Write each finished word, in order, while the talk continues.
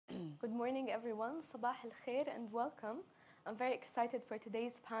morning, everyone. Sabah al khair and welcome. I'm very excited for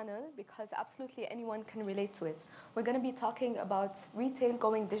today's panel because absolutely anyone can relate to it. We're going to be talking about retail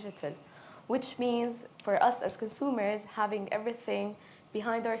going digital, which means for us as consumers having everything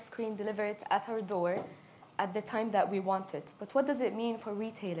behind our screen delivered at our door at the time that we want it. But what does it mean for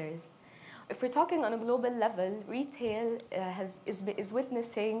retailers? If we're talking on a global level, retail is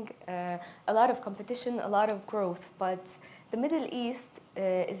witnessing a lot of competition, a lot of growth, but the Middle East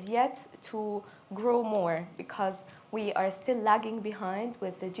is yet to grow more because we are still lagging behind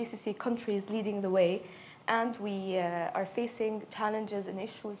with the GCC countries leading the way, and we are facing challenges and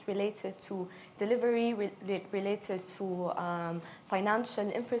issues related to delivery, related to financial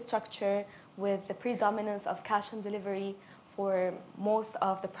infrastructure with the predominance of cash on delivery for most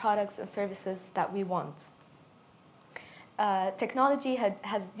of the products and services that we want. Technology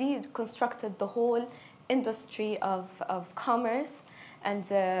has deconstructed the whole industry of commerce, and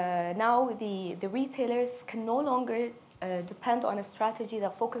now the retailers can no longer depend on a strategy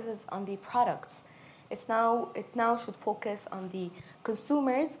that focuses on the products. It now should focus on the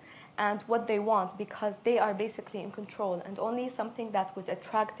consumers and what they want, because they are basically in control, and only something that would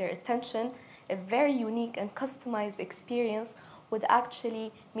attract their attention, a very unique and customized experience, would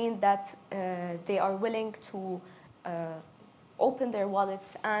actually mean that they are willing to open their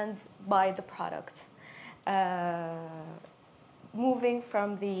wallets and buy the product. Moving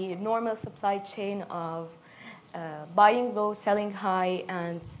from the normal supply chain of buying low, selling high,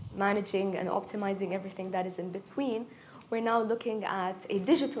 and managing and optimizing everything that is in between, we're now looking at a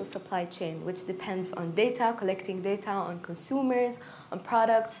digital supply chain, which depends on data, collecting data on consumers, on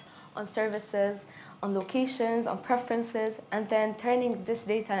products, on services, on locations, on preferences, and then turning this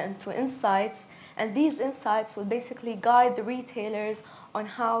data into insights. And these insights will basically guide the retailers on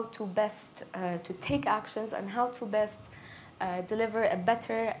how to best to take actions and how to best deliver a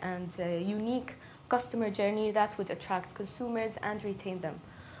better and unique customer journey that would attract consumers and retain them.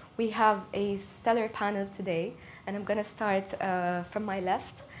 We have a stellar panel today, and I'm going to start from my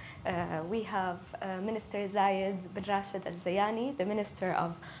left. We have Minister Zayed bin Rashid Al-Zayani, the Minister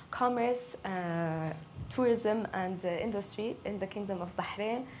of Commerce, Tourism and Industry in the Kingdom of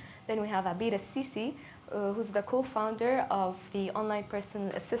Bahrain. Then we have Abeer Elsiesy, who's the co-founder of the online personal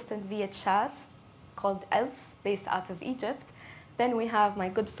assistant via chat called Elves, based out of Egypt. Then we have my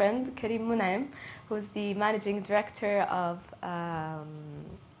good friend Kareem Monem, who's the managing director of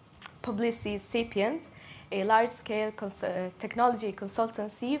Publicis Sapient, a large-scale technology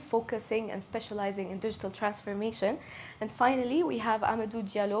consultancy focusing and specializing in digital transformation. And finally, we have Amadou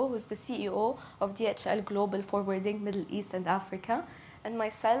Diallo, who's the CEO of DHL Global Forwarding Middle East and Africa. And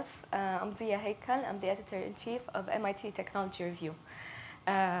myself, I'm Haykal. I'm the editor-in-chief of MIT Technology Review.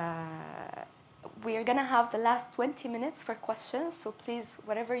 We are going to have the last 20 minutes for questions, so please,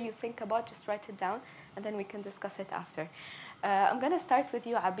 whatever you think about, just write it down, and then we can discuss it after. I'm going to start with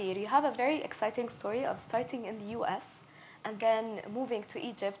you, Abeer. You have a very exciting story of starting in the US and then moving to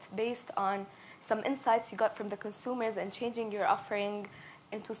Egypt based on some insights you got from the consumers and changing your offering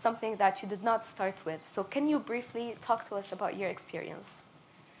into something that you did not start with. So can you briefly talk to us about your experience?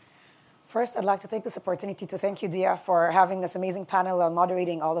 First, I'd like to take this opportunity to thank you, Dia, for having this amazing panel and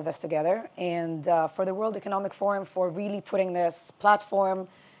moderating all of us together, and for the World Economic Forum for really putting this platform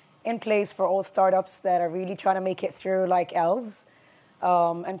in place for all startups that are really trying to make it through, like Elves,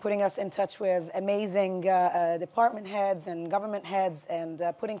 and putting us in touch with amazing department heads and government heads, and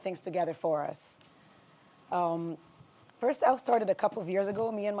putting things together for us. First, Elves started a couple of years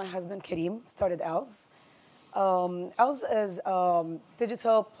ago. Me and my husband, Kareem, started Elves. Elves is a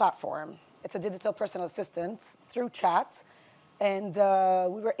digital platform. It's a digital personal assistant through chat, and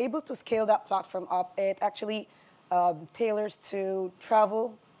we were able to scale that platform up. It actually tailors to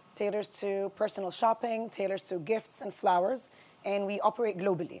travel, tailors to personal shopping, tailors to gifts and flowers, and we operate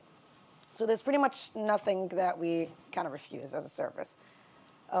globally. So there's pretty much nothing that we kind of refuse as a service.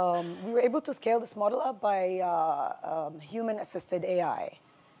 We were able to scale this model up by human-assisted AI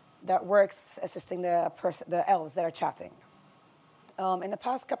that works assisting the elves that are chatting. In the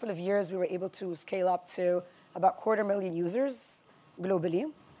past couple of years, we were able to scale up to about 250,000 users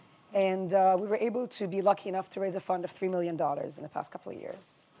globally, and we were able to be lucky enough to raise a fund of $3 million in the past couple of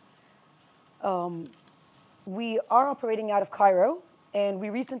years. We are operating out of Cairo, and we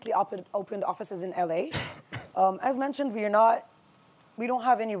recently opened offices in LA. As mentioned, we don't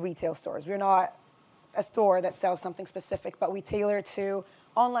have any retail stores. We're not a store that sells something specific, but we tailor to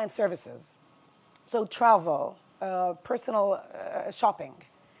online services. So travel, personal shopping.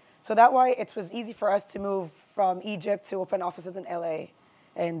 So that way it was easy for us to move from Egypt to open offices in LA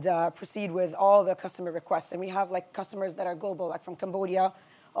and proceed with all the customer requests. And we have like customers that are global, like from Cambodia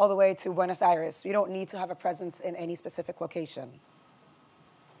all the way to Buenos Aires. You don't need to have a presence in any specific location.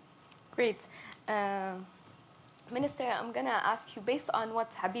 Great. Minister, I'm going to ask you, based on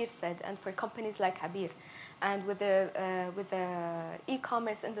what Abeer said, and for companies like Abeer, and with the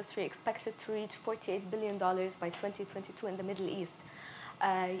e-commerce industry expected to reach $48 billion by 2022 in the Middle East,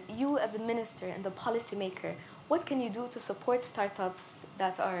 you as a minister and a policymaker, what can you do to support startups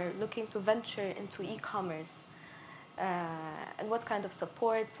that are looking to venture into e-commerce? And what kind of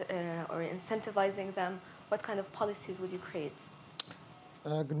support or incentivizing them, what kind of policies would you create?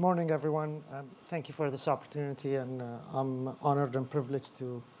 Good morning, everyone. Thank you for this opportunity, and I'm honored and privileged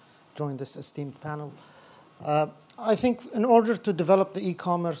to join this esteemed panel. I think in order to develop the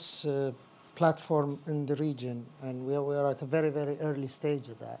e-commerce platform in the region, and we are at a very, very early stage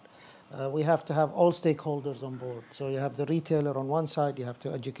of that, we have to have all stakeholders on board. So you have the retailer on one side, you have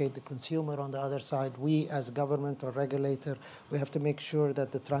to educate the consumer on the other side. We as government or regulator, we have to make sure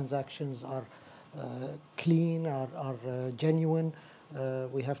that the transactions are clean, are genuine.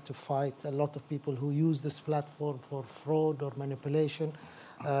 We have to fight a lot of people who use this platform for fraud or manipulation.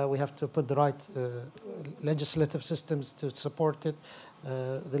 We have to put the right legislative systems to support it.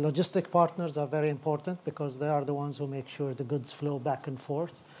 The logistic partners are very important because they are the ones who make sure the goods flow back and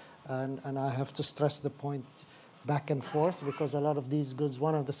forth. And I have to stress the point back and forth because a lot of these goods,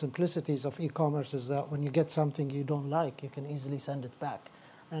 one of the simplicities of e-commerce is that when you get something you don't like, you can easily send it back.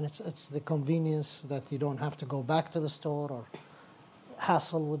 And it's the convenience that you don't have to go back to the store or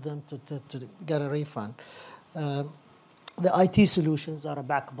hassle with them to get a refund. The IT solutions are a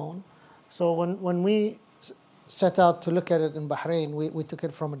backbone. So when we set out to look at it in Bahrain, we took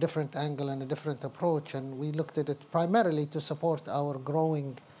it from a different angle and a different approach, and we looked at it primarily to support our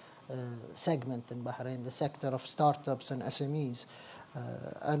growing segment in Bahrain, the sector of startups and SMEs.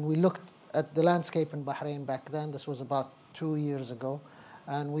 And we looked at the landscape in Bahrain back then. This was about 2 years ago.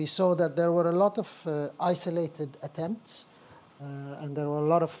 And we saw that there were a lot of isolated attempts and there were a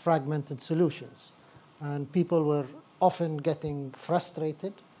lot of fragmented solutions. And people were often getting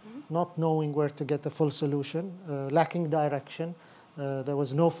frustrated, not knowing where to get a full solution, lacking direction. There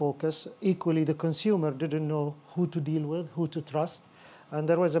was no focus. Equally, the consumer didn't know who to deal with, who to trust. And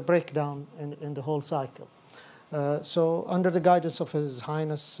there was a breakdown in the whole cycle. So under the guidance of His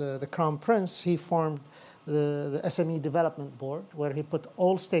Highness, the Crown Prince, he formed the SME Development Board, where he put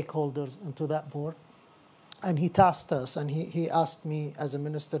all stakeholders into that board. And he tasked us, and he asked me as a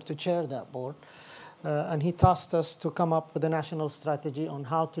minister to chair that board. And he tasked us to come up with a national strategy on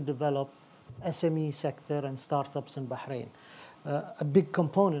how to develop SME sector and startups in Bahrain. A big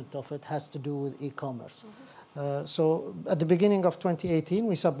component of it has to do with e-commerce. So at the beginning of 2018,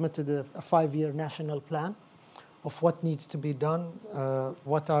 we submitted a 5-year national plan of what needs to be done,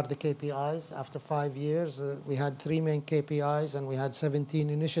 what are the KPIs. After 5 years, we had 3 main KPIs, and we had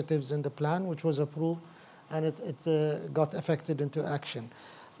 17 initiatives in the plan, which was approved, and it got affected into action.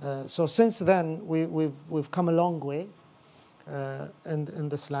 So since then, we've come a long way in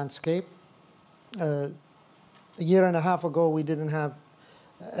this landscape. A year and a half ago, we didn't have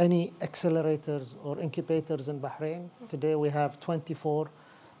any accelerators or incubators in Bahrain. Today, we have 24,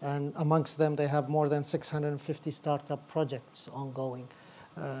 and amongst them, they have more than 650 startup projects ongoing.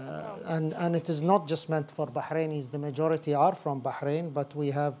 And it is not just meant for Bahrainis. The majority are from Bahrain, but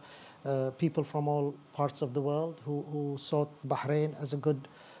we have people from all parts of the world who sought Bahrain as a good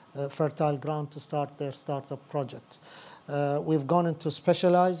fertile ground to start their startup projects. We've gone into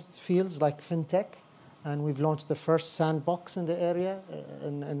specialized fields like fintech, and we've launched the first sandbox in the area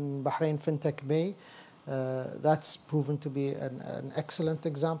in Bahrain Fintech Bay. That's proven to be an excellent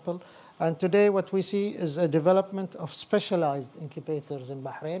example. And today what we see is a development of specialized incubators in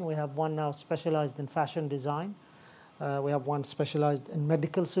Bahrain. We have one now specialized in fashion design. We have one specialized in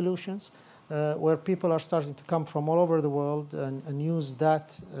medical solutions, where people are starting to come from all over the world and use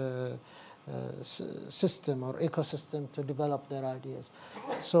that system or ecosystem to develop their ideas.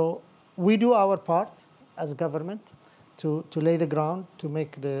 So we do our part as government to lay the ground, to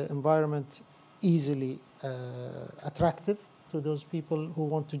make the environment easily attractive to those people who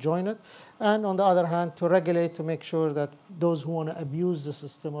want to join it. And on the other hand, to regulate, to make sure that those who want to abuse the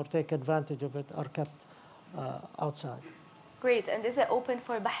system or take advantage of it are kept outside. Great. And is it open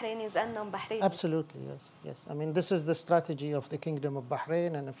for Bahrainis and non-Bahrainis? Absolutely, yes. Yes. I mean, this is the strategy of the Kingdom of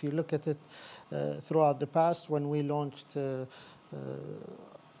Bahrain. And if you look at it throughout the past, when we launched in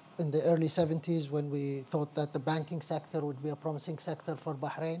the early 70s, when we thought that the banking sector would be a promising sector for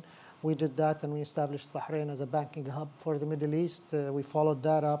Bahrain, we did that and we established Bahrain as a banking hub for the Middle East. We followed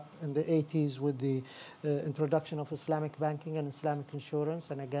that up in the 80s with the introduction of Islamic banking and Islamic insurance.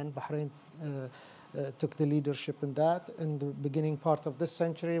 And again, Bahrain took the leadership in that. In the beginning part of this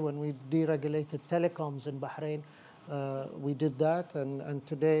century, when we deregulated telecoms in Bahrain, we did that. And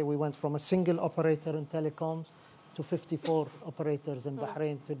today we went from a single operator in telecoms to 54 operators in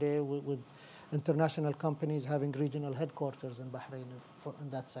Bahrain today, with international companies having regional headquarters in Bahrain in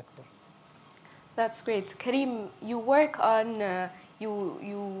that sector. That's great. Kareem, you work on,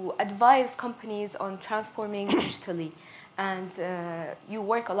 you advise companies on transforming digitally, and you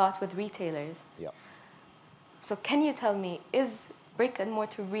work a lot with retailers. Yeah. So can you tell me, is brick and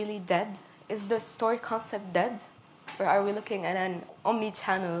mortar really dead? Is the store concept dead? Or are we looking at an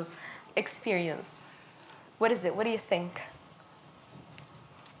omni-channel experience? What is it? What do you think?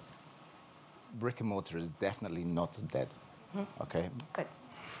 Brick and mortar is definitely not dead, okay? Good.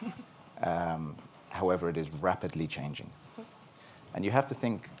 However, it is rapidly changing. And you have to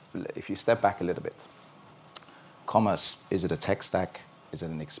think, if you step back a little bit, commerce, is it a tech stack? Is it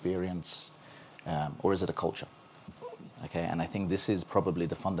an experience? Or is it a culture? Okay, and I think this is probably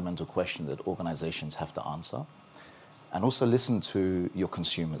the fundamental question that organizations have to answer. And also listen to your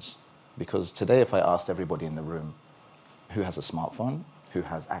consumers. Because today, if I asked everybody in the room who has a smartphone, who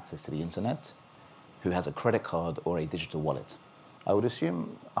has access to the internet, who has a credit card or a digital wallet, I would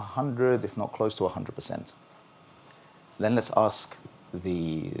assume 100, if not close to 100%. Then let's ask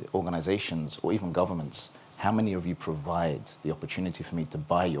the organizations or even governments, how many of you provide the opportunity for me to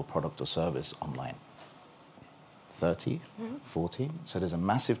buy your product or service online? 30, 40? So there's a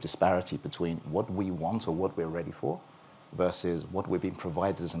massive disparity between what we want or what we're ready for versus what we're being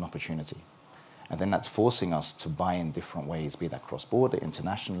provided as an opportunity. And then that's forcing us to buy in different ways, be that cross-border,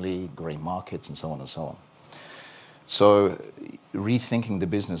 internationally, grey markets, and so on and so on. So rethinking the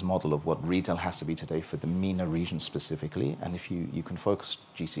business model of what retail has to be today for the MENA region specifically, and if you can focus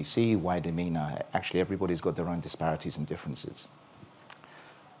GCC, wider MENA, actually everybody's got their own disparities and differences.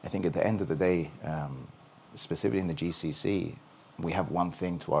 I think at the end of the day, specifically in the GCC, we have one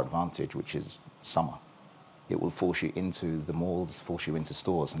thing to our advantage, which is summer. It will force you into the malls, force you into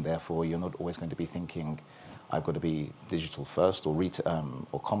stores, and therefore you're not always going to be thinking, I've got to be digital first or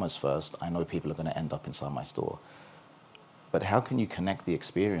commerce first. I know people are going to end up inside my store. But how can you connect the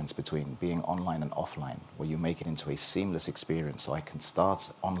experience between being online and offline, where you make it into a seamless experience so I can start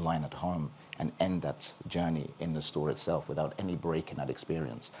online at home and end that journey in the store itself without any break in that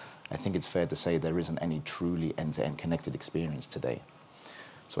experience? I think it's fair to say there isn't any truly end-to-end connected experience today.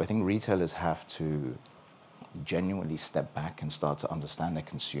 So I think retailers have to genuinely step back and start to understand their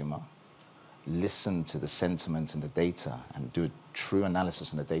consumer, listen to the sentiment and the data, and do a true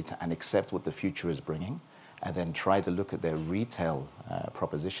analysis on the data and accept what the future is bringing, and then try to look at their retail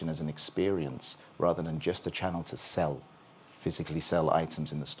proposition as an experience rather than just a channel to physically sell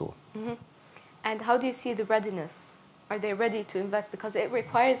items in the store. Mm-hmm. And how do you see the readiness? Are they ready to invest? Because it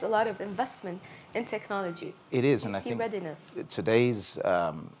requires a lot of investment in technology. It is, and I think readiness. Today's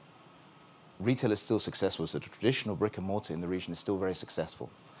retail is still successful, so the traditional brick and mortar in the region is still very successful.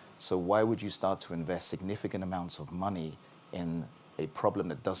 So why would you start to invest significant amounts of money in a problem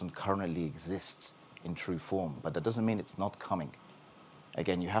that doesn't currently exist in true form? But that doesn't mean it's not coming.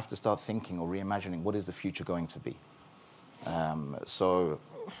 Again, you have to start thinking or reimagining what is the future going to be.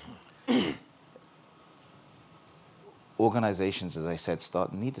 Organizations, as I said,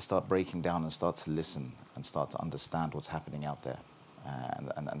 need to start breaking down and start to listen and start to understand what's happening out there.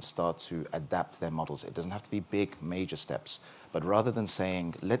 And start to adapt their models. It doesn't have to be big, major steps, but rather than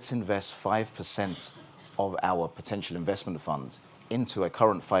saying, let's invest 5% of our potential investment fund into a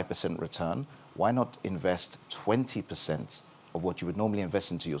current 5% return, why not invest 20% of what you would normally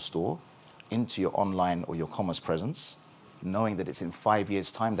invest into your store, into your online or your commerce presence, knowing that it's in 5 years'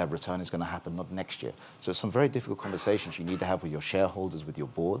 time that return is going to happen, not next year. So some very difficult conversations you need to have with your shareholders, with your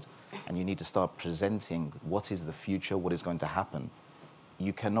board, and you need to start presenting what is the future, what is going to happen.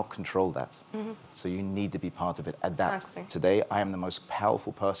 You cannot control that. Mm-hmm. So you need to be part of it. Adapt. Exactly. Today, I am the most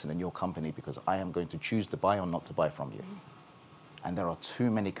powerful person in your company because I am going to choose to buy or not to buy from you. Mm-hmm. And there are too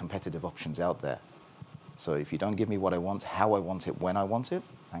many competitive options out there. So if you don't give me what I want, how I want it, when I want it,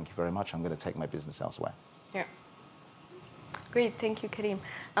 thank you very much. I'm going to take my business elsewhere. Yeah. Great. Thank you, Kareem.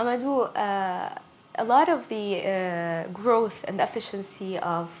 Amadou, a lot of the growth and efficiency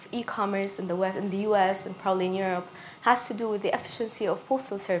of e-commerce in the US and probably in Europe has to do with the efficiency of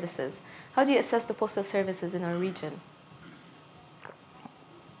postal services. How do you assess the postal services in our region?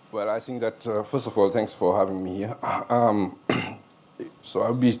 Well, I think that, first of all, thanks for having me here. So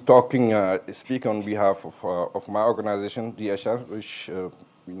I'll be speak on behalf of my organization, DHL, which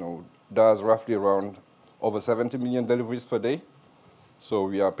does roughly around over 70 million deliveries per day. So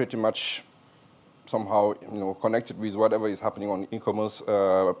we are pretty much somehow connected with whatever is happening on e-commerce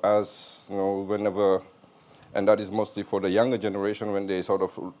as whenever, and that is mostly for the younger generation when they sort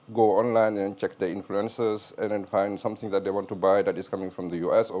of go online and check their influencers and then find something that they want to buy that is coming from the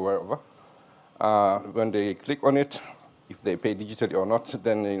US or wherever. When they click on it, if they pay digitally or not,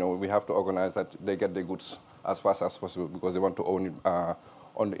 then we have to organize that they get the goods as fast as possible because they want to own it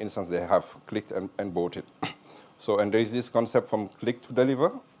on the instance they have clicked and bought it. So, and there is this concept from click to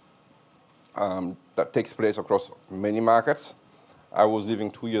deliver that takes place across many markets. I was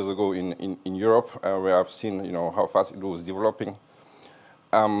living 2 years ago in Europe, where I've seen how fast it was developing.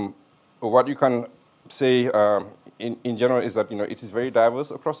 What you can say in general is that it is very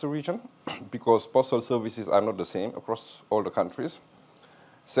diverse across the region because postal services are not the same across all the countries.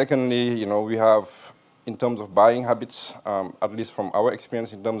 Secondly, we have, in terms of buying habits, at least from our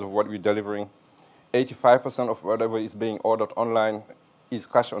experience in terms of what we're delivering, 85% of whatever is being ordered online is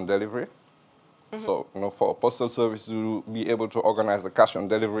cash on delivery. So, for a postal service to be able to organize the cash on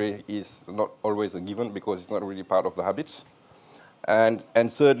delivery is not always a given because it's not really part of the habits. And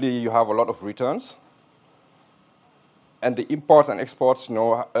thirdly, you have a lot of returns. And the imports and exports,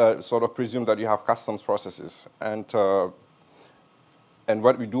 sort of presume that you have customs processes. And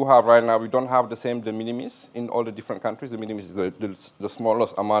what we do have right now, we don't have the same de minimis in all the different countries. The minimis is the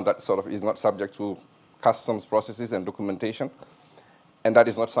smallest amount that sort of is not subject to customs processes and documentation. And that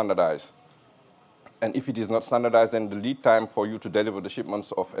is not standardized. And if it is not standardized, then the lead time for you to deliver the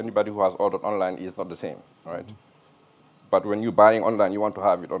shipments of anybody who has ordered online is not the same, right? But when you're buying online, you want to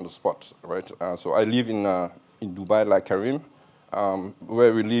have it on the spot, right? So I live in Dubai, like Kareem.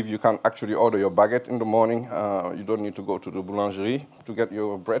 Where we live, you can actually order your baguette in the morning. You don't need to go to the boulangerie to get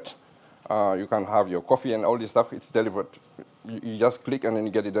your bread. You can have your coffee and all this stuff. It's delivered. You just click and then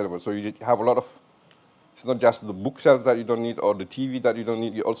you get it delivered. So you have a lot of. It's not just the bookshelves that you don't need or the TV that you don't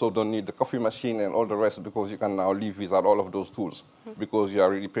need. You also don't need the coffee machine and all the rest because you can now live without all of those tools because you are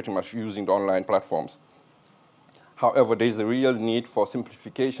really pretty much using the online platforms. However, there is a real need for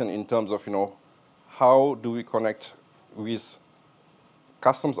simplification in terms of, how do we connect with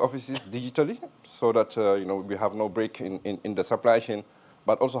customs offices digitally so that, we have no break in the supply chain,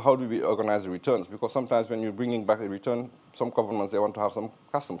 but also how do we organize the returns? Because sometimes when you're bringing back a return, some governments, they want to have some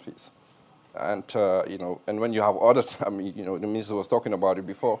custom fees. And, and when you have ordered, the minister was talking about it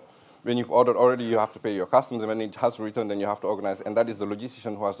before, when you've ordered already, you have to pay your customs, and when it has to return, then you have to organize, and that is the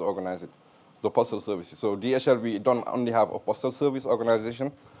logistician who has to organize it, the postal services. So DHL, we don't only have a postal service organization,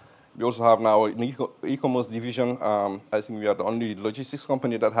 we also have now an e-commerce division. I think we are the only logistics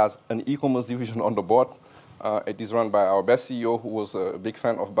company that has an e-commerce division on the board. It is run by our best CEO, who was a big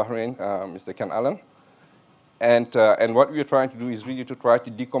fan of Bahrain, Mr. Ken Allen. And what we are trying to do is really to try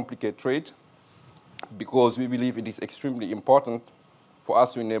to decomplicate trade, because we believe it is extremely important for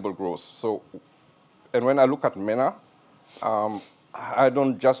us to enable growth. So, and when I look at MENA, I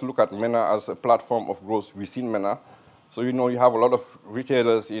don't just look at MENA as a platform of growth within MENA. So, you have a lot of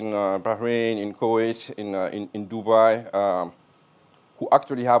retailers in Bahrain, in Kuwait, in Dubai, who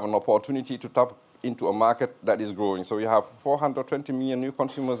actually have an opportunity to tap into a market that is growing. So we have 420 million new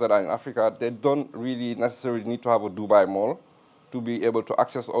consumers that are in Africa. They don't really necessarily need to have a Dubai mall to be able to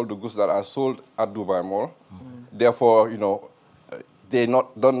access all the goods that are sold at Dubai Mall. Therefore, they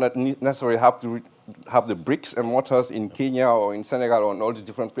don't necessarily have to have the bricks and mortars in Kenya or in Senegal or in all these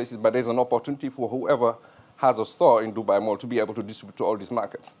different places, but there's an opportunity for whoever has a store in Dubai Mall to be able to distribute to all these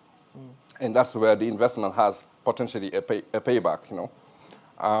markets. And that's where the investment has potentially a payback,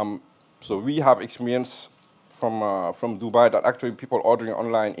 So we have experience from Dubai that actually people ordering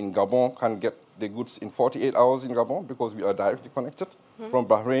online in Gabon can get the goods in 48 hours in Gabon because we are directly connected from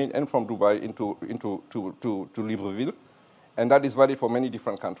Bahrain and from Dubai to Libreville. And that is valid for many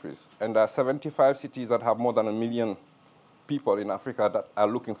different countries. And there are 75 cities that have more than 1 million people in Africa that are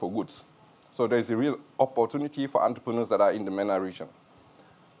looking for goods. So there's a real opportunity for entrepreneurs that are in the MENA region.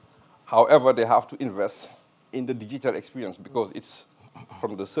 However, they have to invest in the digital experience because it's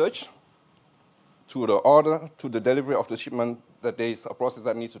from the search to the order to the delivery of the shipment that there is a process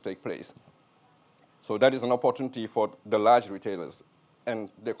that needs to take place. So that is an opportunity for the large retailers. And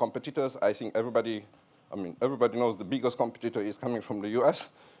the competitors, I think everybody knows the biggest competitor is coming from the US.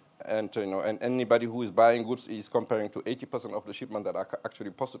 And, and anybody who is buying goods is comparing to 80% of the shipment that are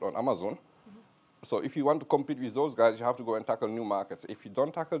actually posted on Amazon. So if you want to compete with those guys, you have to go and tackle new markets. If you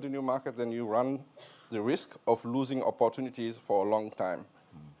don't tackle the new markets, then you run the risk of losing opportunities for a long time.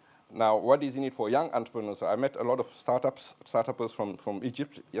 Now, what is in it for young entrepreneurs? I met a lot of startuppers from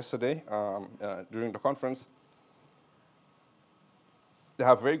Egypt yesterday during the conference. They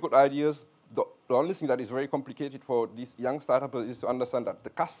have very good ideas. The the only thing that is very complicated for these young startups is to understand that the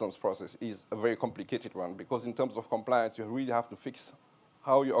customs process is a very complicated one, because in terms of compliance, you really have to fix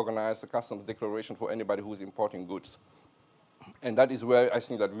how you organize the customs declaration for anybody who's importing goods. And that is where I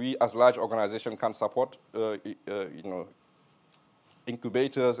think that we, as large organizations, can support,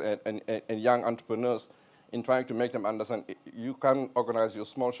 incubators and young entrepreneurs in trying to make them understand you can organize your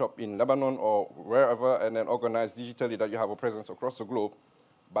small shop in Lebanon or wherever and then organize digitally that you have a presence across the globe.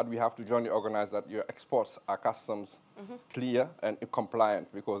 But we have to jointly organize that your exports are customs clear and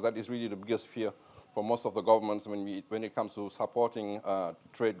compliant, because that is really the biggest fear for most of the governments when it comes to supporting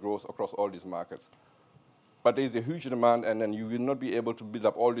trade growth across all these markets. But there is a huge demand, and then you will not be able to build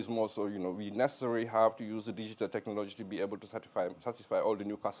up all this more. So, we necessarily have to use the digital technology to be able to satisfy all the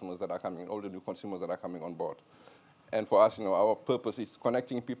new customers that are coming, all the new consumers that are coming on board. And for us, our purpose is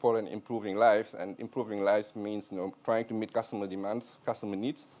connecting people and improving lives. And improving lives means, trying to meet customer demands, customer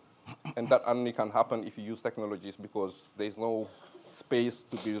needs. And that only can happen if you use technologies, because there's no space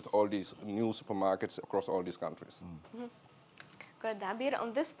to build all these new supermarkets across all these countries. Good. Abeer,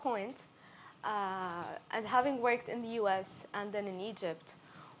 on this point, and having worked in the US and then in Egypt,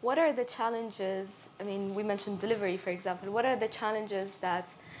 what are the challenges? I mean, we mentioned delivery, for example. What are the challenges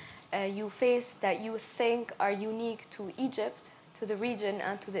that you face that you think are unique to Egypt, to the region,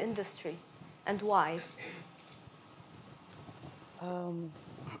 and to the industry, and why?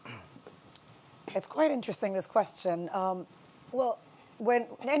 It's quite interesting, this question. Well, when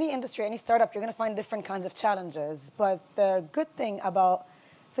in any industry, any startup, you're going to find different kinds of challenges. But the good thing about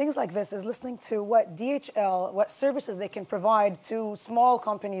things like this is listening to what DHL, what services they can provide to small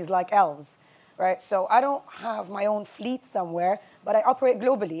companies like Elves, right? So I don't have my own fleet somewhere, but I operate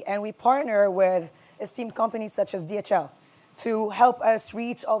globally, and we partner with esteemed companies such as DHL to help us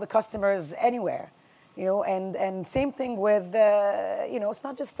reach all the customers anywhere, and same thing with, it's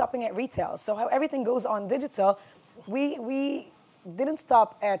not just stopping at retail. So how everything goes on digital, we didn't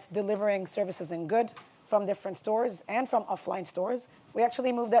stop at delivering services and good from different stores and from offline stores. We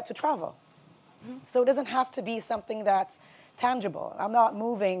actually moved that to travel. So it doesn't have to be something that's tangible. I'm not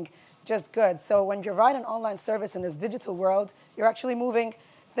moving just goods. So when you provide an online service in this digital world, you're actually moving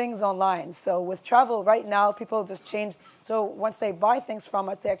things online. So with travel right now, people just changed. So once they buy things from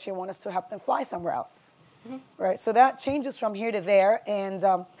us, they actually want us to help them fly somewhere else, right? So that changes from here to there. And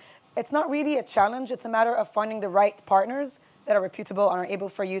it's not really a challenge. It's a matter of finding the right partners that are reputable and are able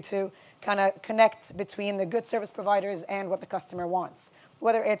for you to kind of connect between the good service providers and what the customer wants,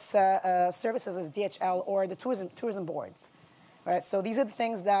 whether it's services as DHL or the tourism boards, right? So these are the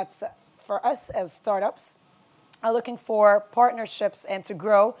things that, for us as startups, are looking for partnerships and to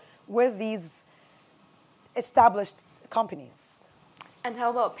grow with these established companies. And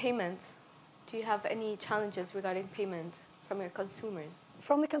how about payment? Do you have any challenges regarding payment from your consumers?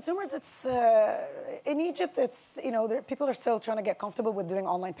 From the consumers, it's in Egypt. It's people are still trying to get comfortable with doing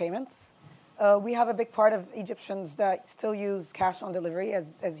online payments. We have a big part of Egyptians that still use cash on delivery,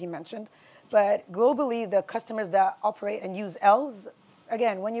 as he mentioned. But globally, the customers that operate and use Elves,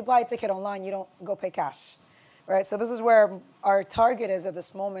 again, when you buy a ticket online, you don't go pay cash, right? So this is where our target is at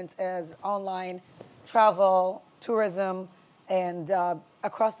this moment, as online travel, tourism, and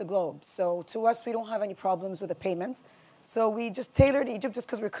across the globe. So to us, we don't have any problems with the payments. So we just tailored Egypt just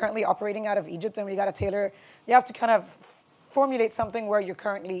because we're currently operating out of Egypt, and we got to tailor. You have to kind of formulate something where you're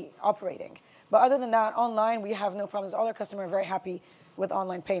currently operating. But other than that, online, we have no problems. All our customers are very happy with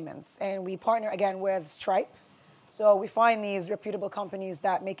online payments. And we partner, again, with Stripe. So we find these reputable companies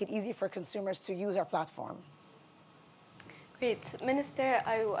that make it easy for consumers to use our platform. Great. Minister,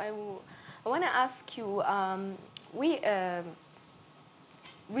 I want to ask you,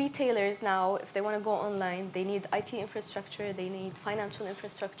 retailers now, if they want to go online, they need IT infrastructure, they need financial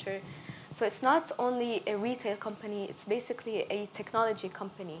infrastructure. So it's not only a retail company, it's basically a technology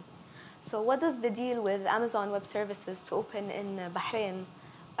company. So what does the deal with Amazon Web Services to open in Bahrain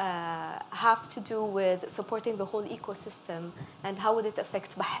have to do with supporting the whole ecosystem? And how would it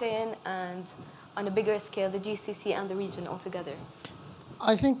affect Bahrain and, on a bigger scale, the GCC and the region altogether?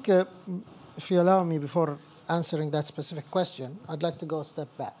 I think, if you allow me, before answering that specific question, I'd like to go a step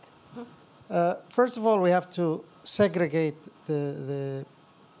back. First of all, we have to segregate the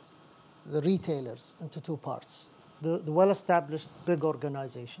retailers into two parts. The well-established big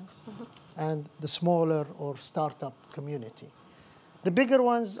organizations and the smaller or startup community. The bigger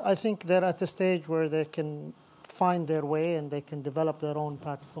ones, I think they're at a stage where they can find their way and they can develop their own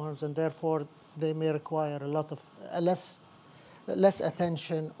platforms, and therefore they may require a lot of less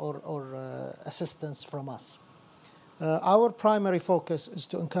attention or assistance from us. Our primary focus is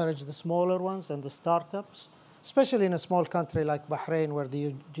to encourage the smaller ones and the startups especially in a small country like Bahrain, where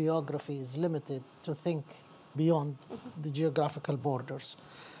the geography is limited, to think beyond the geographical borders.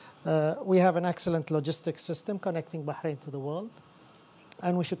 We have an excellent logistics system connecting Bahrain to the world,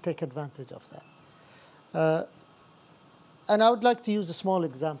 and we should take advantage of that. And I would like to use a small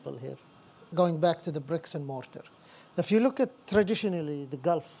example here, going back to the bricks and mortar. If you look at traditionally the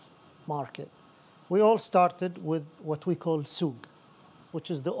Gulf market, we all started with what we call souk,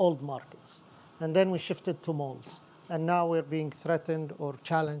 which is the old markets. And then we shifted to malls. And now we're being threatened or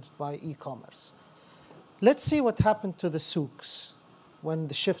challenged by e-commerce. Let's see what happened to the souks when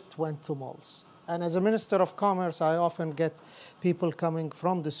the shift went to malls. And as a Minister of Commerce, I often get people coming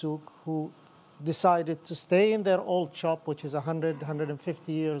from the souk who decided to stay in their old shop, which is 100,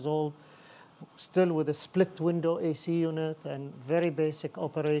 150 years old, still with a split window AC unit and very basic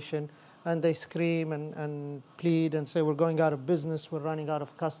operation. And they scream and plead and say, we're going out of business, we're running out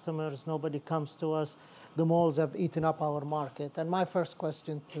of customers, nobody comes to us, the malls have eaten up our market. And my first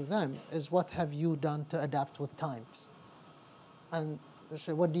question to them is, what have you done to adapt with times? And they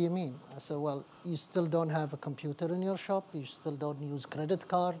say, what do you mean? I said, well, you still don't have a computer in your shop, you still don't use credit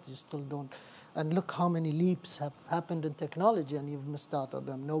cards, you still don't, and look how many leaps have happened in technology and you've missed out on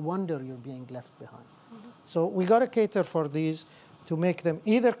them. No wonder you're being left behind. So we got to cater for these to make them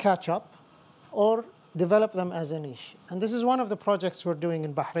either catch up or develop them as a niche. And this is one of the projects we're doing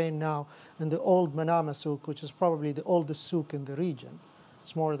in Bahrain now, in the old Manama souk, which is probably the oldest souk in the region.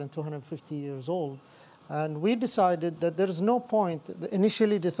 It's more than 250 years old. And we decided that there's no point.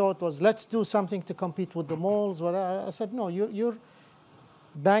 Initially, the thought was, let's do something to compete with the malls. Well, I said, no, you're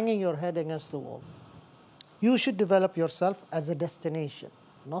banging your head against the wall. You should develop yourself as a destination,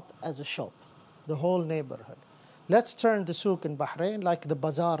 not as a shop, the whole neighborhood. Let's turn the souk in Bahrain like the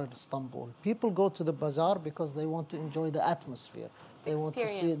bazaar in Istanbul. People go to the bazaar because they want to enjoy the atmosphere. They want to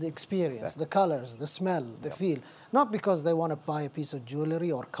see the experience, the colors, the smell, the feel. Not because they want to buy a piece of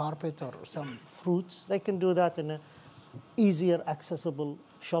jewelry or carpet or some fruits. They can do that in an easier, accessible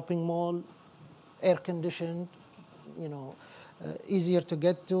shopping mall, air-conditioned, easier to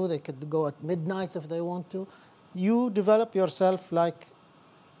get to. They could go at midnight if they want to. You develop yourself like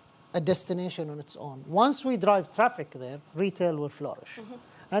a destination on its own. Once we drive traffic there, retail will flourish.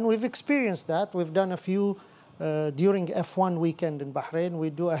 And we've experienced that. We've done a few during F1 weekend in Bahrain.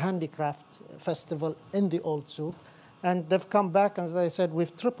 We do a handicraft festival in the old souk. And they've come back and they said,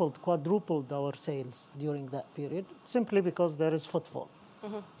 we've tripled, quadrupled our sales during that period, simply because there is footfall.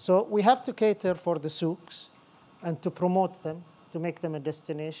 So we have to cater for the souks and to promote them, to make them a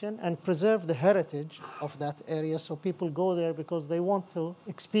destination and preserve the heritage of that area so people go there because they want to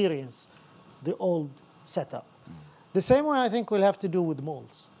experience the old setup. The same way I think we'll have to do with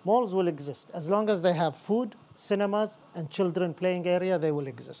malls. Malls will exist. As long as they have food, cinemas, and children playing area, they will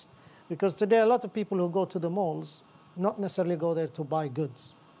exist. Because today a lot of people who go to the malls not necessarily go there to buy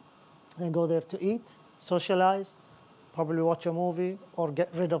goods. They go there to eat, socialize, probably watch a movie, or get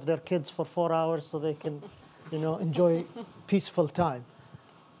rid of their kids for 4 hours so they can enjoy peaceful time.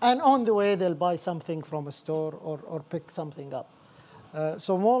 And on the way, they'll buy something from a store or pick something up.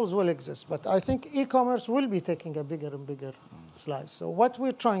 So malls will exist. But I think e-commerce will be taking a bigger and bigger slice. So what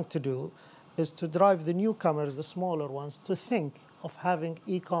we're trying to do is to drive the newcomers, the smaller ones, to think of having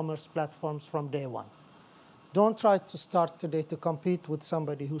e-commerce platforms from day one. Don't try to start today to compete with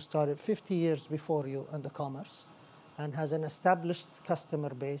somebody who started 50 years before you in the commerce and has an established customer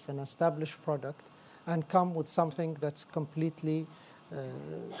base, an established product, and come with something that's completely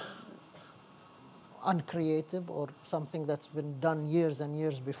uncreative or something that's been done years and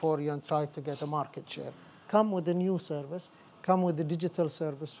years before you and try to get a market share. Come with a new service, come with the digital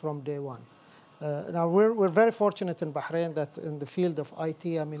service from day one. Now, we're very fortunate in Bahrain that in the field of IT,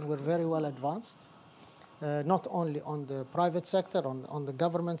 we're very well advanced. Not only on the private sector, on the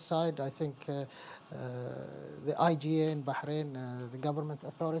government side. I think the IGA in Bahrain, the government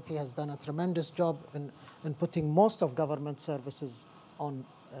authority, has done a tremendous job in putting most of government services on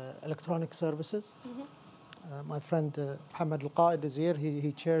electronic services. My friend Mohammed Al-Qaid is here.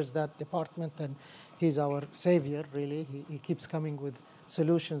 He chairs that department, and he's our savior, really. He keeps coming with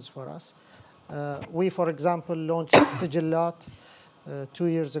solutions for us. We, for example, launched Sijillat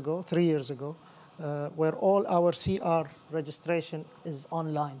 3 years ago, where all our CR registration is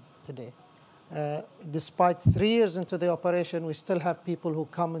online today. Despite 3 years into the operation, we still have people who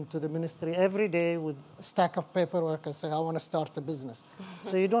come into the ministry every day with a stack of paperwork and say, I want to start a business.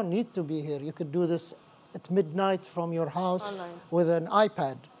 So you don't need to be here. You could do this at midnight from your house online with an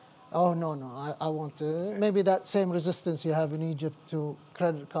iPad. Oh, no, I want to. Maybe that same resistance you have in Egypt to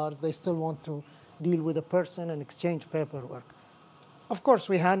credit cards, they still want to deal with a person and exchange paperwork. Of course,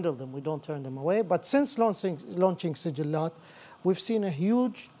 we handle them. We don't turn them away. But since launching Sigillat, we've seen a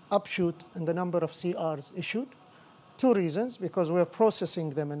huge upshoot in the number of CRs issued. Two reasons, because we're processing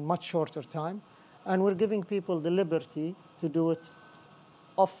them in much shorter time, and we're giving people the liberty to do it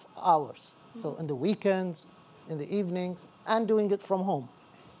off hours. So in the weekends, in the evenings, and doing it from home.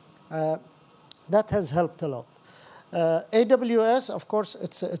 That has helped a lot. AWS, of course,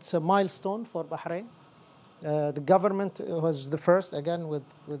 it's a milestone for Bahrain. The government was the first, again, with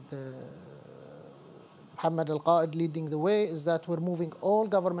Mohammed Al-Qaid leading the way, is that we're moving all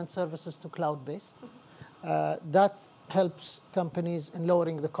government services to cloud-based. That helps companies in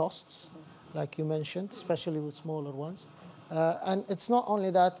lowering the costs, like you mentioned, especially with smaller ones. And it's not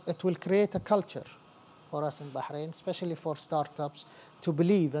only that, it will create a culture for us in Bahrain, especially for startups, to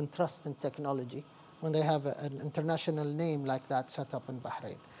believe and trust in technology when they have an international name like that set up in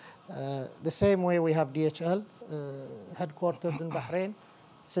Bahrain. The same way we have DHL, headquartered in Bahrain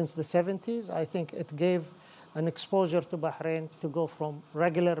since the 70s. I think it gave an exposure to Bahrain to go from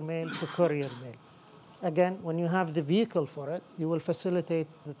regular mail to courier mail. Again, when you have the vehicle for it, you will facilitate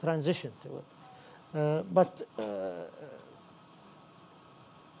the transition to it. But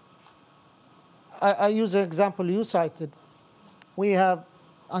I use an example you cited. We have,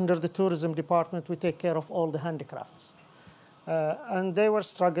 under the tourism department, we take care of all the handicrafts. And they were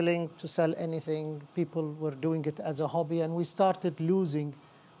struggling to sell anything. People were doing it as a hobby, and we started losing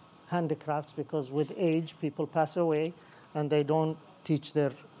handicrafts because with age, people pass away, and they don't teach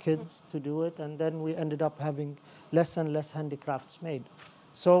their kids to do it, and then we ended up having less and less handicrafts made.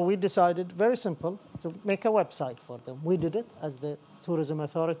 So we decided, very simple, to make a website for them. We did it as the tourism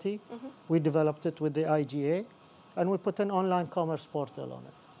authority. We developed it with the IGA, and we put an online commerce portal on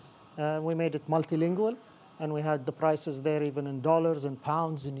it. We made it multilingual, and we had the prices there even in dollars and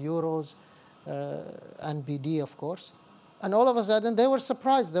pounds and euros and BD, of course. And all of a sudden, they were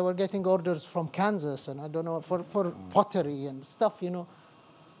surprised. They were getting orders from Kansas, and I don't know, for pottery and stuff, you know.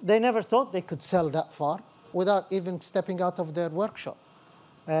 They never thought they could sell that far without even stepping out of their workshop.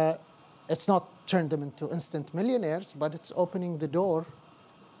 It's not turned them into instant millionaires, but it's opening the door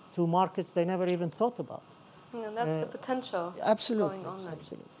to markets they never even thought about. And that's the potential Absolutely, going on there.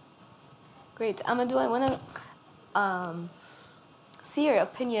 absolutely. Great. Amadou, I want to see your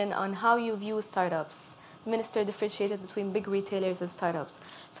opinion on how you view startups. The minister differentiated between big retailers and startups.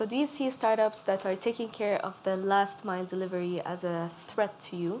 So do you see startups that are taking care of the last mile delivery as a threat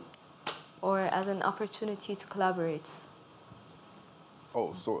to you or as an opportunity to collaborate?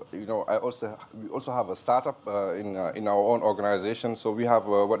 Oh, so we also have a startup in our own organization. So we have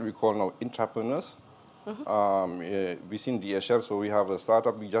what we call now entrepreneurs. Within DHL, so we have a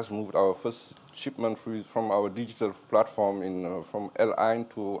startup. We just moved our first shipment from our digital platform from El Ain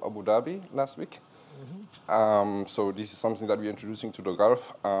to Abu Dhabi last week. So this is something that we're introducing to the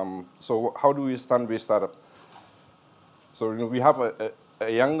Gulf. So how do we stand with startup? So we have a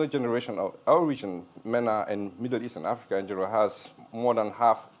younger generation of our region, MENA and Middle East and Africa in general, has more than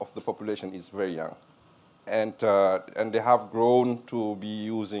half of the population is very young, and they have grown to be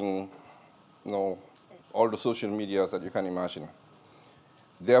using, all the social medias that you can imagine.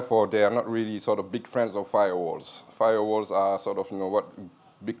 Therefore, they are not really sort of big friends of firewalls. Firewalls are sort of what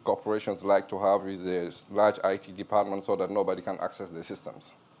big corporations like to have is a large IT department so that nobody can access their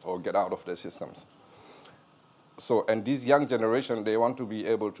systems or get out of their systems. So, and this young generation, they want to be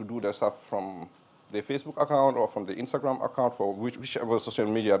able to do their stuff from their Facebook account or from the Instagram account for whichever social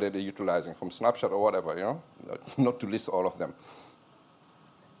media that they're utilizing, from Snapchat or whatever, not to list all of them.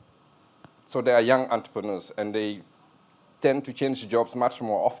 So they are young entrepreneurs, and they tend to change jobs much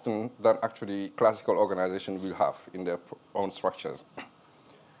more often than actually classical organizations will have in their own structures.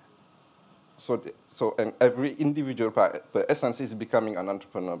 So and every individual, by essence, is becoming an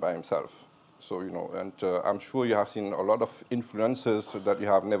entrepreneur by himself. So, and I'm sure you have seen a lot of influencers that you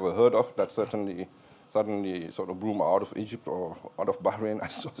have never heard of that suddenly sort of bloom out of Egypt or out of Bahrain. I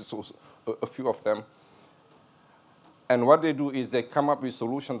saw a few of them. And what they do is they come up with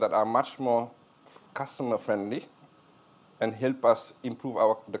solutions that are much more customer-friendly and help us improve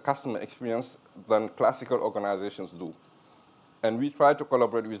the customer experience than classical organizations do. And we try to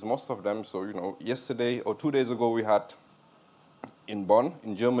collaborate with most of them. So, yesterday or 2 days ago, we had in Bonn,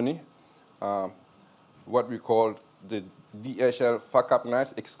 in Germany, what we call the DHL fuck-up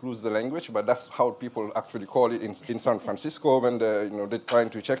nights, excludes the language, but that's how people actually call it in San Francisco when they're trying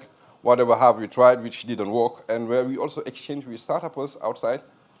to check whatever have we tried which didn't work, and where we also exchange with startups outside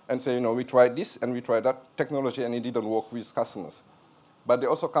and say, we tried this and we tried that technology and it didn't work with customers. But they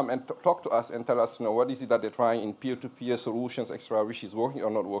also come and talk to us and tell us, what is it that they're trying in peer-to-peer solutions, extra, which is working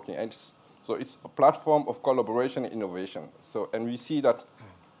or not working. And So it's a platform of collaboration and innovation. So, and we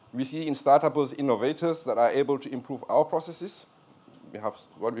see in startups innovators that are able to improve our processes. We have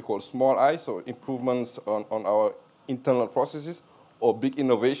what we call small I, so improvements on our internal processes, or big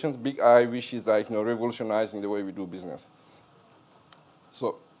innovations, big I, which is like revolutionizing the way we do business.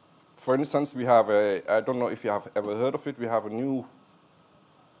 So, for instance, we have I don't know if you have ever heard of it, we have a new,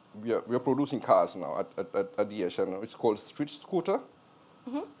 we are producing cars now at Diallo. It's called Street Scooter.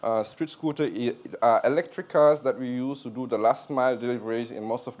 Street Scooter are electric cars that we use to do the last mile deliveries in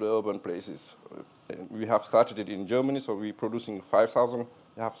most of the urban places. We have started it in Germany, so we're producing 5,000,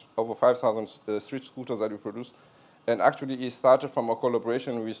 we have over 5,000 street scooters that we produce. And actually it started from a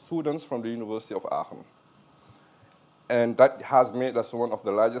collaboration with students from the University of Aachen. And that has made us one of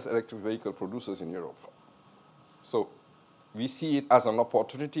the largest electric vehicle producers in Europe. So we see it as an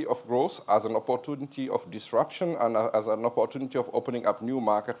opportunity of growth, as an opportunity of disruption, and as an opportunity of opening up new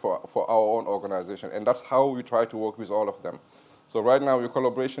market for our own organization. And that's how we try to work with all of them. So right now we're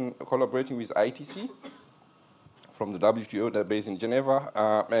collaborating with ITC from the WTO, they're based in Geneva.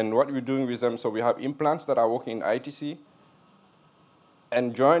 And what we're doing with them, so we have implants that are working in ITC.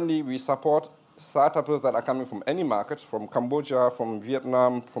 And jointly we support startups that are coming from any markets, from Cambodia, from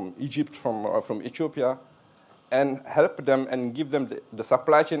Vietnam, from Egypt, from Ethiopia, and help them and give them the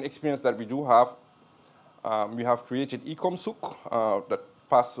supply chain experience that we do have. We have created Ecomsouk that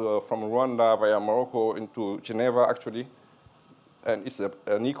pass from Rwanda via Morocco into Geneva, actually. And it's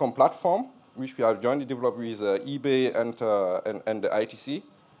an e-com platform, which we have jointly developed with eBay and the ITC,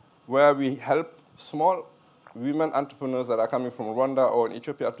 where we help small women entrepreneurs that are coming from Rwanda or in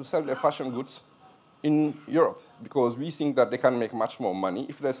Ethiopia to sell their fashion goods in Europe, because we think that they can make much more money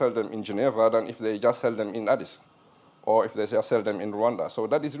if they sell them in Geneva than if they just sell them in Addis, or if they just sell them in Rwanda. So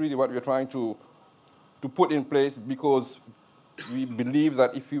that is really what we're trying to put in place, because we believe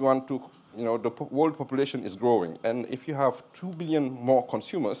that if we want to, the world population is growing, and if you have 2 billion more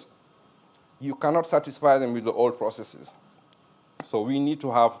consumers, you cannot satisfy them with the old processes. So we need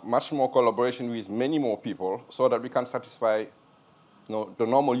to have much more collaboration with many more people so that we can satisfy the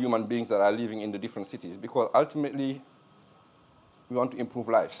normal human beings that are living in the different cities, because ultimately we want to improve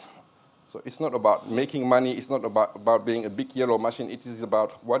lives. So it's not about making money, it's not about being a big yellow machine, it is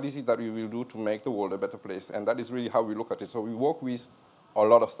about what is it that we will do to make the world a better place, and that is really how we look at it. So we work with a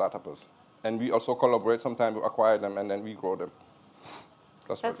lot of startups, and we also collaborate, sometimes we acquire them and then we grow them.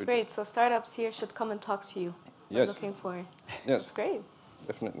 That's great, so startups here should come and talk to you. Yes. Looking for. Yes. That's great.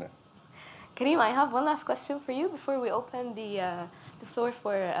 Definitely. Kareem, I have one last question for you before we open the floor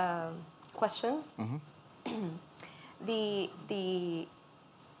for questions. Mm-hmm. The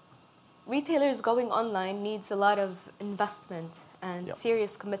retailers going online needs a lot of investment and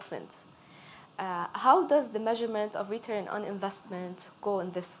serious commitment. How does the measurement of return on investment go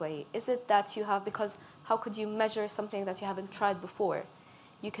in this way? Is it that you have, because how could you measure something that you haven't tried before?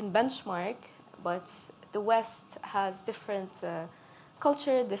 You can benchmark, but the West has different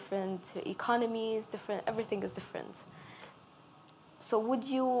culture, different economies, everything is different. So would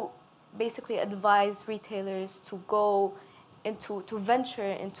you basically advise retailers to go to venture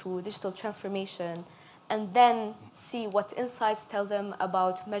into digital transformation and then see what insights tell them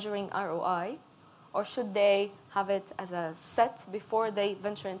about measuring ROI? Or should they have it as a set before they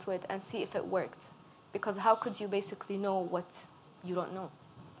venture into it and see if it worked? Because how could you basically know what you don't know?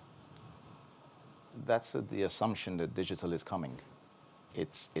 That's the assumption that digital is coming.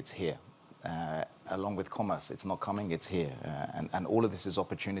 It's here. Along with commerce, it's not coming, it's here. And all of this is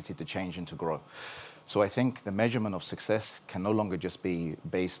opportunity to change and to grow. So I think the measurement of success can no longer just be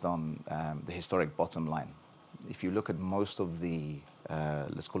based on the historic bottom line. If you look at most of the,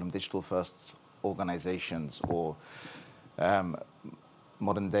 let's call them digital first organizations or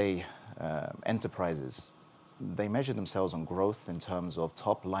modern day enterprises, they measure themselves on growth in terms of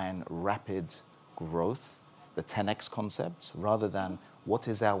top line, rapid growth, the 10x concept, rather than what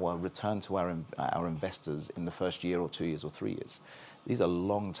is our return to our investors in the first year or 2 years or 3 years. These are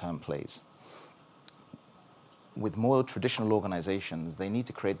long-term plays. With more traditional organizations, they need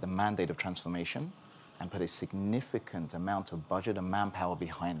to create the mandate of transformation and put a significant amount of budget and manpower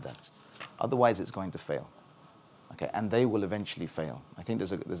behind that. Otherwise, it's going to fail. Okay, and they will eventually fail. I think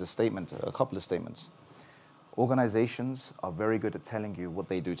there's a statement, a couple of statements. Organizations are very good at telling you what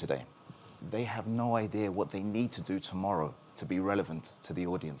they do today. They have no idea what they need to do tomorrow to be relevant to the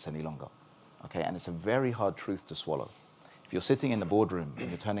audience any longer. Okay, and it's a very hard truth to swallow. If you're sitting in the boardroom and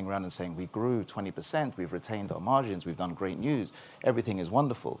you're turning around and saying, we grew 20%, we've retained our margins, we've done great news, everything is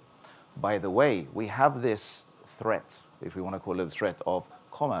wonderful. By the way, we have this threat, if we want to call it a threat, of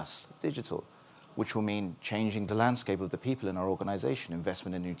commerce, digital. which will mean changing the landscape of the people in our organization,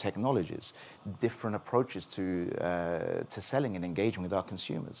 investment in new technologies, different approaches to selling and engaging with our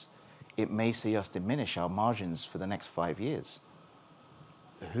consumers. It may see us diminish our margins for the next 5 years.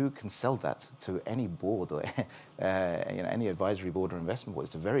 Who can sell that to any board or any advisory board or investment board?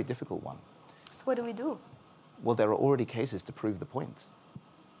 It's a very difficult one. So what do we do? Well, there are already cases to prove the point.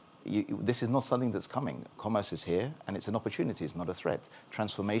 This is not something that's coming. Commerce is here, and it's an opportunity. It's not a threat.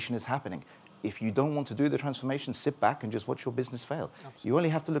 Transformation is happening. If you don't want to do the transformation, sit back and just watch your business fail. Absolutely. You only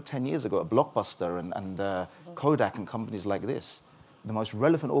have to look 10 years ago at Blockbuster and Kodak and companies like this. The most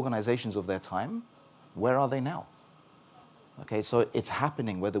relevant organizations of their time, where are they now? Okay, so it's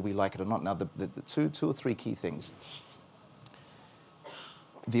happening whether we like it or not. Now, the two or three key things.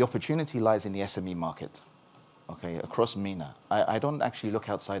 The opportunity lies in the SME market, okay, across MENA. I don't actually look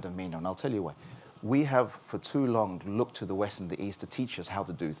outside of MENA, and I'll tell you why. We have, for too long, looked to the West and the East to teach us how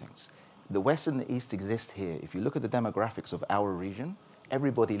to do things. The West and the East exist here. If you look at the demographics of our region,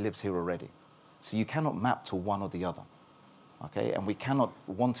 everybody lives here already. So you cannot map to one or the other, okay? And we cannot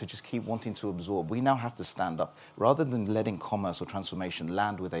want to just keep wanting to absorb. We now have to stand up. Rather than letting commerce or transformation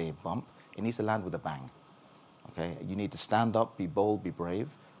land with a bump, it needs to land with a bang. Okay, you need to stand up, be bold, be brave.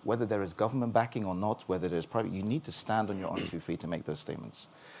 Whether there is government backing or not, whether there's private, you need to stand on your own 2 feet to make those statements.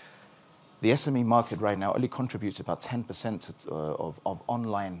 The SME market right now only contributes about 10% of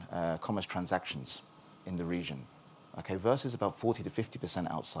online commerce transactions in the region, okay, versus about 40 to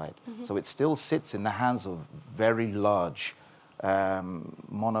 50% outside. Mm-hmm. So it still sits in the hands of very large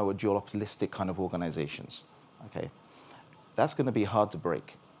mono or duopolistic kind of organizations, okay? That's going to be hard to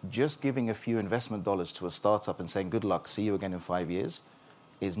break. Just giving a few investment dollars to a startup and saying, good luck, see you again in 5 years,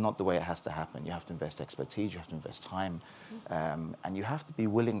 is not the way it has to happen. You have to invest expertise, you have to invest time, and you have to be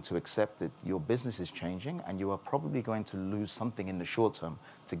willing to accept that your business is changing and you are probably going to lose something in the short term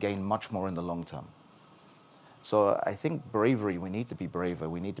to gain much more in the long term. So I think bravery, we need to be braver,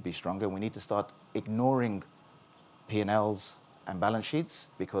 we need to be stronger, we need to start ignoring P&Ls and balance sheets,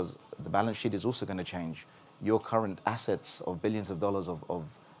 because the balance sheet is also going to change. Your current assets of billions of dollars of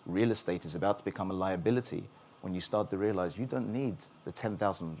real estate is about to become a liability when you start to realize you don't need the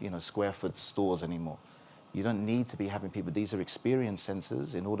 10,000 square foot stores anymore. You don't need to be having people. These are experience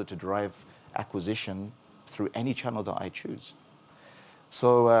centers in order to drive acquisition through any channel that I choose.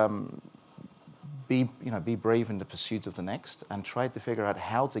 So be brave in the pursuit of the next and try to figure out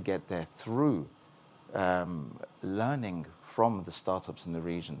how to get there through learning from the startups in the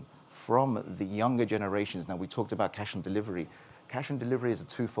region, from the younger generations. Now, we talked about cash on delivery. Cash on delivery is a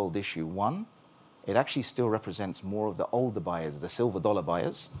twofold issue. One, it actually still represents more of the older buyers, the silver dollar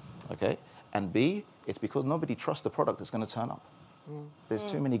buyers, okay? And B, it's because nobody trusts the product that's going to turn up. There's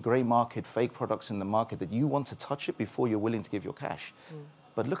too many gray market, fake products in the market that you want to touch it before you're willing to give your cash.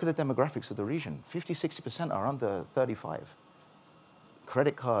 But look at the demographics of the region. 50, 60% are under 35.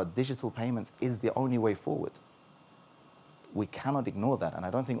 Credit card, digital payments is the only way forward. We cannot ignore that. And I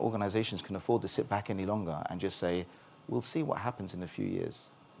don't think organizations can afford to sit back any longer and just say, we'll see what happens in a few years.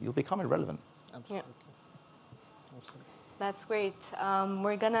 You'll become irrelevant. Absolutely. Yeah. Absolutely. That's great.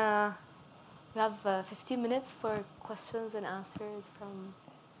 We have 15 minutes for questions and answers from...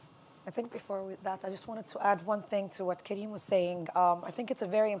 I think before that, I just wanted to add one thing to what Kareem was saying. I think it's a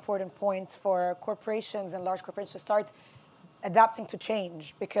very important point for corporations and large corporations to start adapting to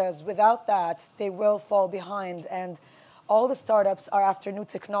change, because without that, they will fall behind. And all the startups are after new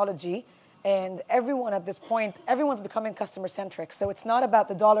technology. And everyone at this point, everyone's becoming customer-centric. So it's not about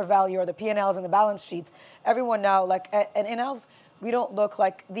the dollar value or the P&Ls and the balance sheets. Everyone now, and in Elves, we don't look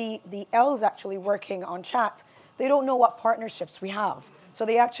like the Elves actually working on chat. They don't know what partnerships we have. So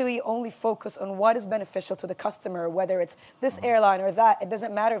they actually only focus on what is beneficial to the customer, whether it's this airline or that. It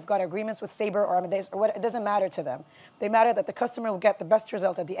doesn't matter if we've got agreements with Sabre or Amadeus or what, it doesn't matter to them. They matter that the customer will get the best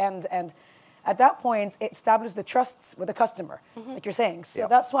result at the end. And at that point, it establishes the trusts with the customer, like you're saying. So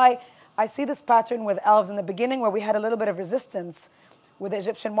that's why I see this pattern with Elves in the beginning, where we had a little bit of resistance with the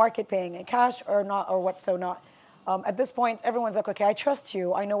Egyptian market paying in cash or not, or what so not. At this point, everyone's like, okay, I trust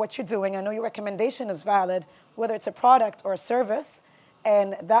you. I know what you're doing. I know your recommendation is valid, whether it's a product or a service.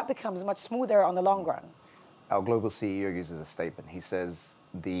 And that becomes much smoother on the long run. Our global CEO uses a statement. He says,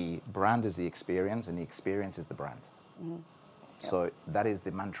 the brand is the experience and the experience is the brand. So that is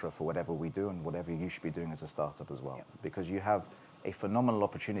the mantra for whatever we do and whatever you should be doing as a startup as well. Because you have a phenomenal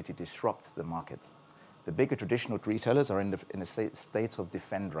opportunity to disrupt the market. The bigger traditional retailers are in a state of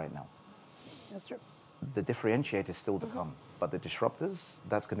defend right now. That's true. The differentiator is still to come, but the disruptors,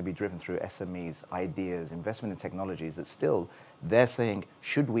 that's going to be driven through SMEs, ideas, investment in technologies that still they're saying,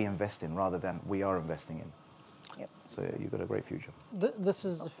 should we invest in rather than we are investing in. So you've got a great future. This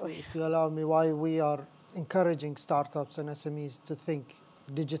is, if you allow me, why we are encouraging startups and SMEs to think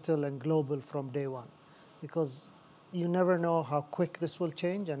digital and global from day one. Because you never know how quick this will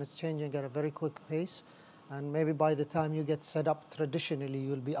change, and it's changing at a very quick pace. And maybe by the time you get set up traditionally,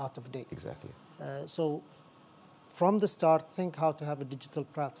 you'll be out of date. Exactly. So from the start, think how to have a digital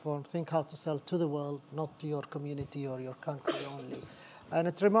platform, think how to sell to the world, not to your community or your country only. And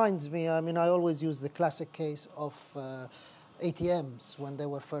it reminds me, I mean, I always use the classic case of ATMs when they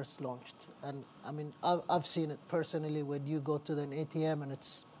were first launched. And I mean, I've seen it personally when you go to an ATM and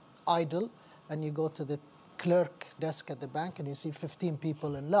it's idle, and you go to the clerk desk at the bank and you see 15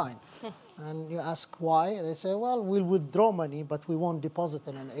 people in line. And you ask why, they say, well, we'll withdraw money, but we won't deposit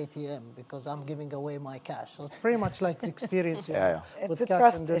in an ATM because I'm giving away my cash. So it's pretty much like the experience you have with it's a cash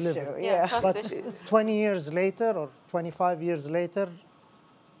trust and delivery. issue. Yeah, trust But issues. 20 years later or 25 years later,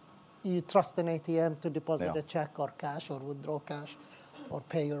 you trust an ATM to deposit a check or cash or withdraw cash or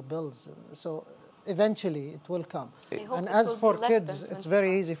pay your bills. So eventually it will come. And as for kids, it's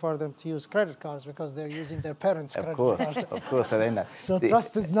very easy for them to use credit cards because they're using their parents' credit cards. Of course. I know. So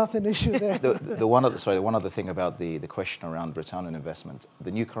trust is not an issue there. One other thing about the question around return on investment, the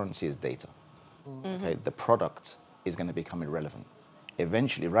new currency is data. Okay, the product is going to become irrelevant.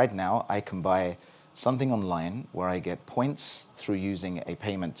 Eventually, right now, I can buy something online where I get points through using a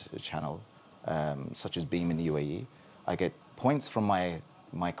payment channel, such as Beam in the UAE. I get points from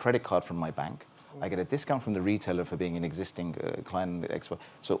my credit card from my bank. I get a discount from the retailer for being an existing client expert.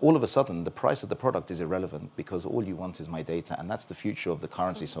 So all of a sudden, the price of the product is irrelevant because all you want is my data, and that's the future of the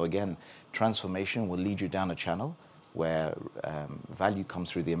currency. So again, transformation will lead you down a channel where value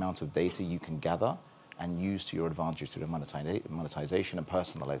comes through the amount of data you can gather and use to your advantage through the monetization and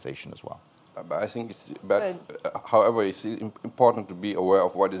personalization as well. But I think however, it's important to be aware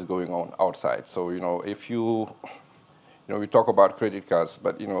of what is going on outside. So, if we talk about credit cards,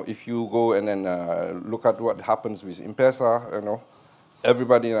 but, if you go and then look at what happens with M-Pesa,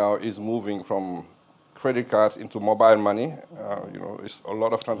 everybody now is moving from credit cards into mobile money. It's a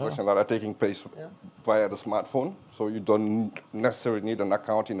lot of transactions that are taking place via the smartphone, so you don't necessarily need an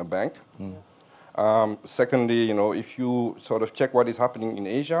account in a bank. Secondly, if you sort of check what is happening in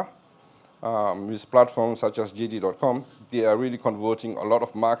Asia, with platforms such as JD.com, they are really converting a lot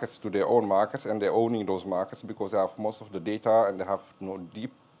of markets to their own markets, and they're owning those markets because they have most of the data, and they have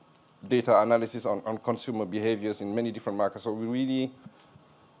deep data analysis on consumer behaviors in many different markets. So we really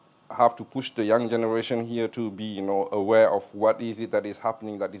have to push the young generation here to be aware of what is it that is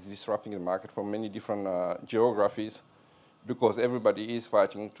happening that is disrupting the market from many different geographies, because everybody is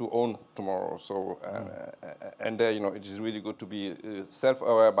fighting to own tomorrow. So, and there, it is really good to be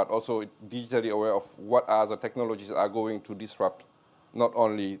self-aware, but also digitally aware of what other technologies are going to disrupt not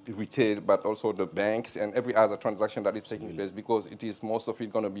only retail, but also the banks and every other transaction that is taking place, because it is most of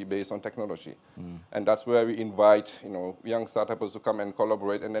it going to be based on technology. And that's where we invite, young startups to come and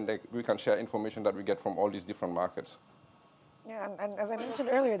collaborate, and then we can share information that we get from all these different markets. Yeah, and as I mentioned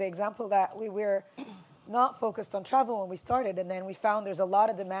earlier, the example that we were not focused on travel when we started, and then we found there's a lot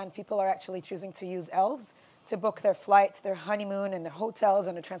of demand. People are actually choosing to use Elves to book their flights, their honeymoon, and their hotels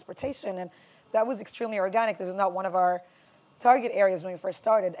and their transportation, and that was extremely organic. This is not one of our target areas when we first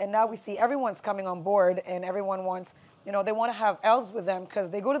started, and now we see everyone's coming on board, and everyone wants, they want to have Elves with them because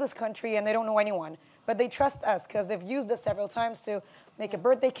they go to this country and they don't know anyone, but they trust us because they've used us several times to make a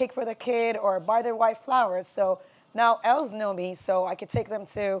birthday cake for their kid or buy their wife flowers. So now Elves know me, so I could take them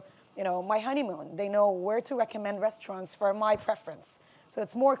to my honeymoon. They know where to recommend restaurants for my preference. So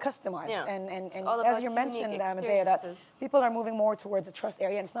it's more customized. Yeah. And all as about you mentioned, unique Amadou, that experiences. people are moving more towards a trust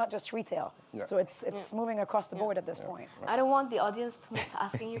area, and it's not just retail. Yeah. So it's moving across the board at this point. I don't want the audience to miss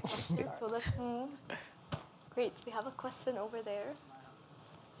asking you questions, so let's move. Great, we have a question over there.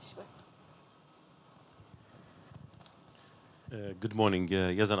 Sure. Good morning,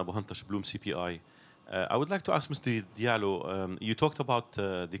 Yazan Abu Hantash, Bloom CPI. I would like to ask Mr. Diallo, you talked about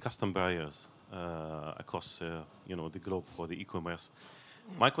the custom barriers across the globe for the e-commerce.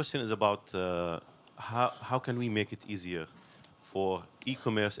 My question is about how can we make it easier for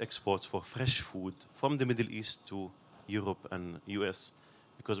e-commerce exports for fresh food from the Middle East to Europe and US,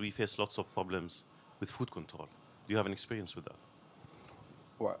 because we face lots of problems with food control. Do you have an experience with that?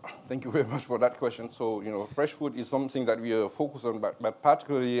 Well, thank you very much for that question. So, fresh food is something that we are focused on, but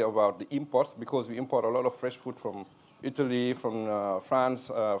particularly about the imports, because we import a lot of fresh food from Italy, from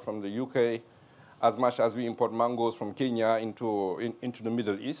France, from the UK, as much as we import mangoes from Kenya into the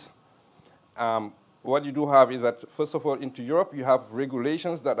Middle East. What you do have is that, first of all, into Europe, you have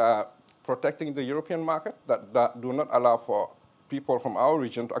regulations that are protecting the European market that do not allow for people from our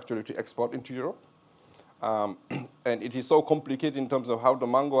region to actually export into Europe. And it is so complicated in terms of how the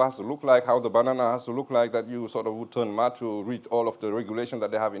mango has to look like, how the banana has to look like, that you sort of would turn mad to read all of the regulations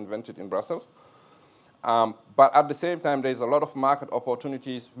that they have invented in Brussels. But at the same time, there's a lot of market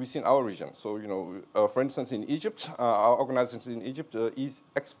opportunities within our region. So, for instance, in Egypt, our organization in Egypt is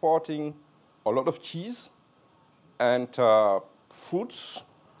exporting a lot of cheese and fruits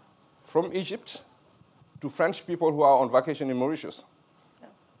from Egypt to French people who are on vacation in Mauritius. Yeah.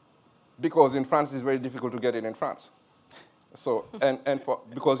 Because in France, it's very difficult to get it in France. So,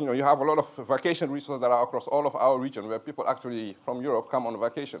 because you have a lot of vacation resorts that are across all of our region where people actually from Europe come on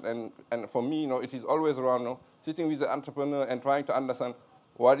vacation. And for me, it is always around sitting with the entrepreneur and trying to understand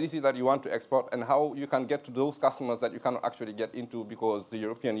what is it that you want to export and how you can get to those customers that you cannot actually get into because the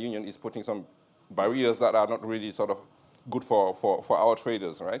European Union is putting some barriers that are not really sort of good for our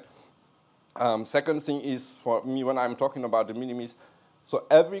traders, right? Second thing is, for me, when I'm talking about the minimis, so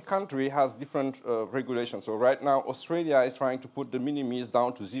every country has different regulations. So right now, Australia is trying to put the minimis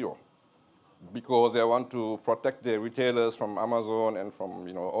down to 0 because they want to protect their retailers from Amazon and from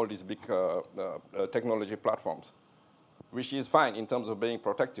all these big technology platforms, which is fine in terms of being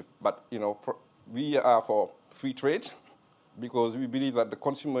protective. But we are for free trade because we believe that the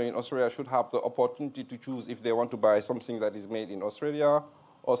consumer in Australia should have the opportunity to choose if they want to buy something that is made in Australia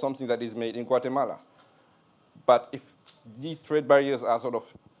or something that is made in Guatemala. But if these trade barriers are sort of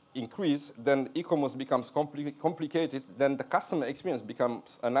increased, then e-commerce becomes complicated, then the customer experience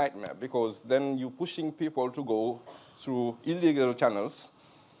becomes a nightmare because then you're pushing people to go through illegal channels,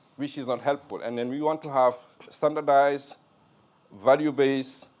 which is not helpful. And then we want to have standardized,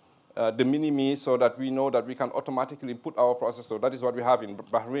 value-based, de minimis so that we know that we can automatically put our process. So that is what we have in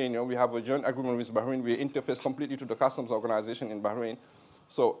Bahrain. We have a joint agreement with Bahrain. We interface completely to the customs organization in Bahrain.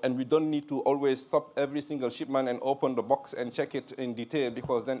 So, and we don't need to always stop every single shipment and open the box and check it in detail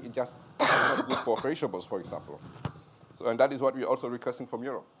because then it just is not good for perishables, for example. So, and that is what we're also requesting from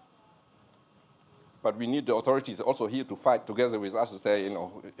Europe. But we need the authorities also here to fight together with us to say,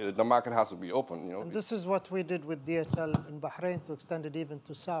 the market has to be open. And this is what we did with DHL in Bahrain to extend it even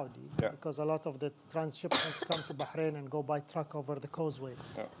to Saudi, because a lot of the transshipments come to Bahrain and go by truck over the causeway.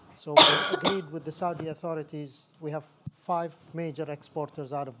 Yeah. So we agreed with the Saudi authorities. We have 5 major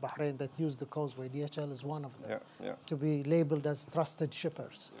exporters out of Bahrain that use the causeway. DHL is one of them, to be labeled as trusted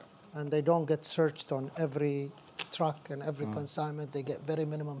shippers. Yeah. And they don't get searched on every truck and every consignment. They get very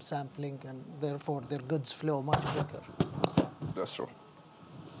minimum sampling, and therefore their goods flow much quicker. That's true.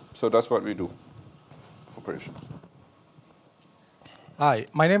 So that's what we do for perishables. Hi,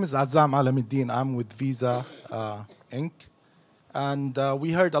 my name is Azam Alamuddin. I'm with Visa Inc. And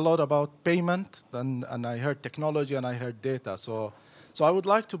we heard a lot about payment, and I heard technology, and I heard data. So I would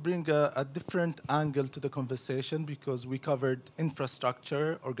like to bring a different angle to the conversation because we covered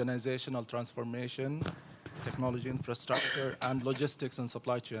infrastructure, organizational transformation, technology infrastructure, and logistics and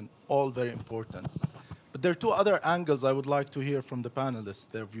supply chain, all very important. But there are 2 other angles I would like to hear from the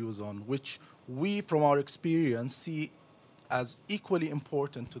panelists, their views on, which we, from our experience, see as equally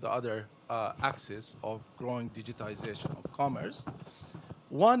important to the other axis of growing digitization of commerce.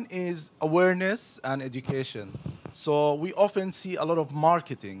 One is awareness and education. So we often see a lot of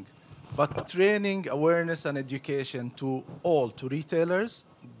marketing, but training, awareness, and education to retailers,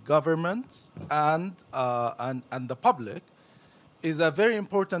 governments, and the public is a very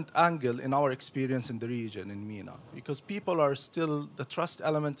important angle in our experience in the region, in MENA, because people are still, the trust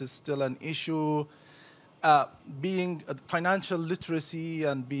element is still an issue. Being financial literacy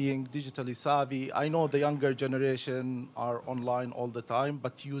and being digitally savvy, I know the younger generation are online all the time,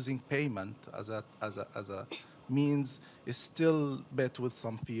 but using payment as a means is still met with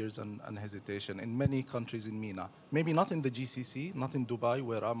some fears and hesitation in many countries in MENA. Maybe not in the GCC, not in Dubai,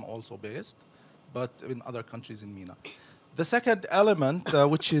 where I'm also based, but in other countries in MENA. The second element,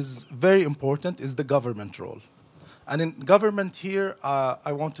 which is very important, is the government role. And in government here,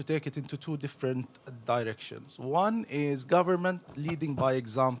 I want to take it into 2 different directions. One is government leading by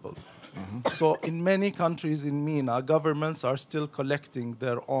example. So in many countries in MENA, governments are still collecting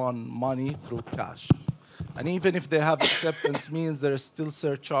their own money through cash. And even if they have acceptance means, they're still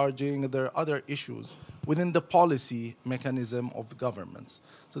surcharging. There are other issues within the policy mechanism of governments.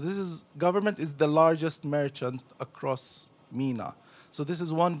 So government is the largest merchant across MENA. So this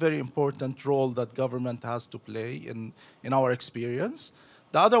is one very important role that government has to play in our experience.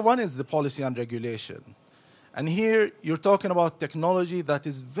 The other one is the policy and regulation. And here you're talking about technology that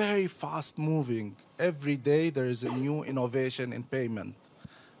is very fast moving. Every day there is a new innovation in payment.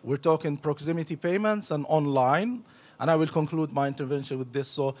 We're talking proximity payments and online, and I will conclude my intervention with this.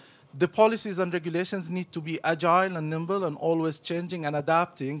 So the policies and regulations need to be agile and nimble and always changing and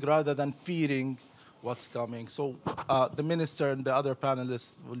adapting rather than fearing what's coming. So the minister and the other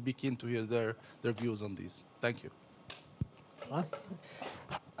panelists will be keen to hear their views on these. Thank you.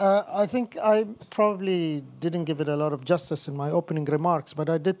 I think I probably didn't give it a lot of justice in my opening remarks, but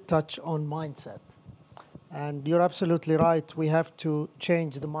I did touch on mindset. And you're absolutely right. We have to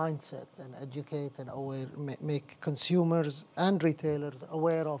change the mindset and educate and make consumers and retailers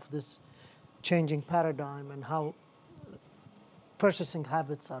aware of this changing paradigm and how purchasing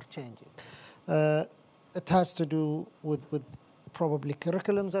habits are changing. It has to do with probably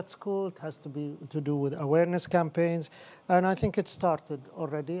curriculums at school. It has to do with awareness campaigns. And I think it started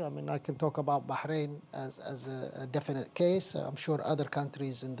already. I mean, I can talk about Bahrain as a definite case. I'm sure other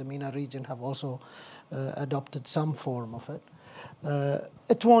countries in the MENA region have also adopted some form of it.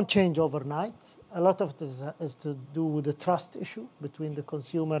 It won't change overnight. A lot of this is to do with the trust issue between the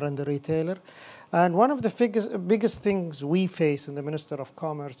consumer and the retailer. And one of the biggest things we face in the Minister of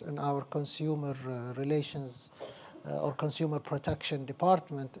Commerce and our consumer relations or consumer protection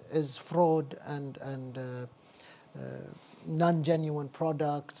department is fraud and non-genuine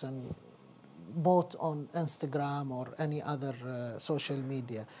products and bought on Instagram or any other social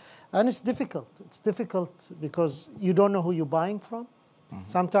media. And it's difficult. It's difficult because you don't know who you're buying from. Mm-hmm.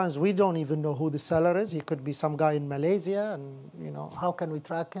 Sometimes we don't even know who the seller is. He could be some guy in Malaysia, and how can we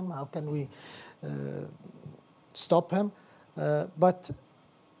track him? How can we stop him? But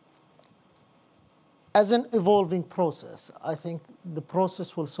as an evolving process, I think the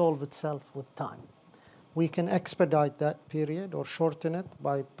process will solve itself with time. We can expedite that period or shorten it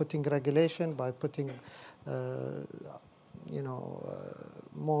by putting regulation, by putting,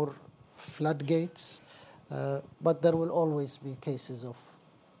 more floodgates. But there will always be cases of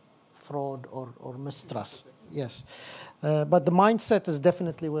fraud or mistrust. Yes. But the mindset is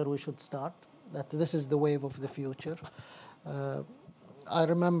definitely where we should start, that this is the wave of the future. I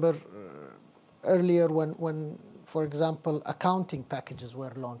remember earlier when, for example, accounting packages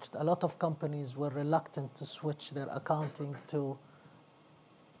were launched, a lot of companies were reluctant to switch their accounting to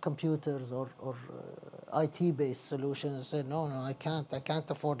computers or IT-based solutions. Said, no, I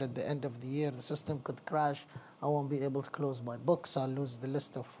can't afford at the end of the year. The system could crash. I won't be able to close my books. I'll lose the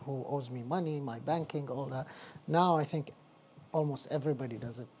list of who owes me money, my banking, all that. Now I think almost everybody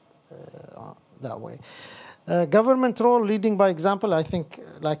does it that way. Government role, leading by example. I think,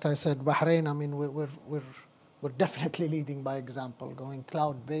 like I said, Bahrain. I mean, we're definitely leading by example, going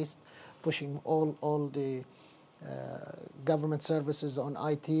cloud-based, pushing all the government services on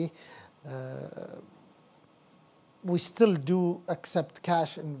IT. We still do accept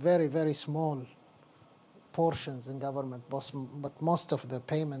cash in very, very small portions in government, but most of the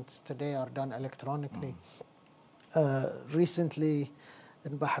payments today are done electronically. Recently,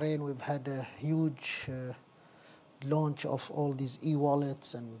 in Bahrain, we've had a huge launch of all these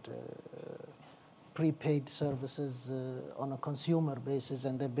e-wallets and prepaid services on a consumer basis,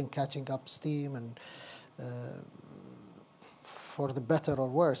 and they've been catching up steam. And for the better or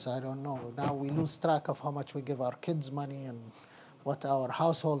worse, I don't know. Now we lose track of how much we give our kids money and what our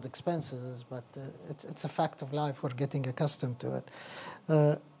household expenses is, but it's a fact of life. We're getting accustomed to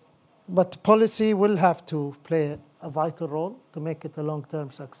it. But policy will have to play a vital role to make it a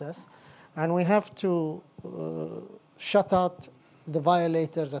long-term success. And we have to shut out the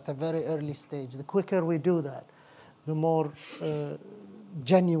violators at a very early stage. The quicker we do that, the more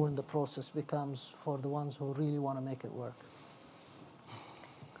genuine the process becomes for the ones who really want to make it work.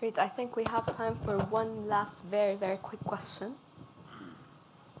 Great. I think we have time for one last very, very quick question.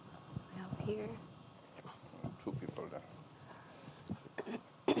 We have here. Two people there.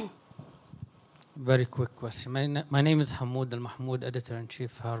 Very quick question. My name is Hamoud Al-Mahmoud,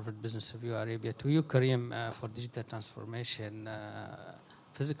 Editor-in-Chief, Harvard Business Review, Arabia. To you, Kareem, for digital transformation,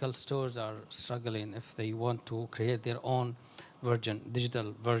 physical stores are struggling if they want to create their own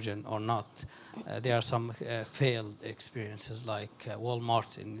digital version or not. There are some failed experiences like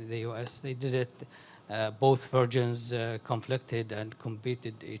Walmart in the US. They did it. Both versions conflicted and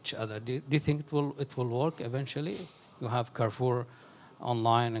competed each other. Do you think it will work eventually? You have Carrefour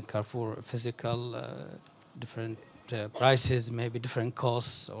online and Carrefour physical, different prices, maybe different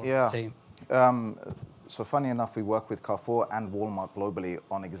costs or same? So funny enough, we work with Carrefour and Walmart globally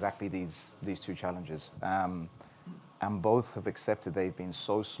on exactly these two challenges. And both have accepted they've been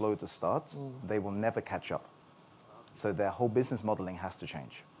so slow to start, they will never catch up. So their whole business modeling has to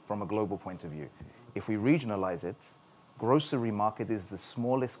change from a global point of view. If we regionalize it, grocery market is the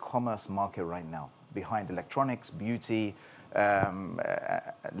smallest commerce market right now, behind electronics, beauty,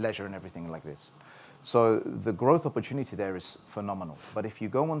 leisure and everything like this. So the growth opportunity there is phenomenal. But if you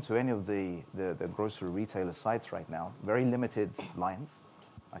go onto any of the grocery retailer sites right now, very limited lines,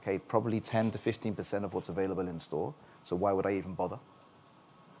 Okay, probably 10 to 15% of what's available in store. So why would I even bother?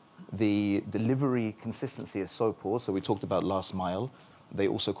 The delivery consistency is so poor. So we talked about last mile. They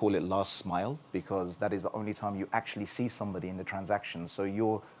also call it last smile because that is the only time you actually see somebody in the transaction. So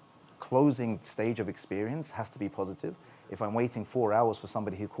your closing stage of experience has to be positive. If I'm waiting 4 hours for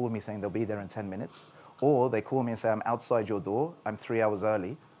somebody who called me saying they'll be there in 10 minutes, or they call me and say I'm outside your door, I'm 3 hours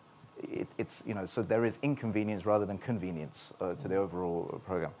early, it's, you know, so there is inconvenience rather than convenience to the overall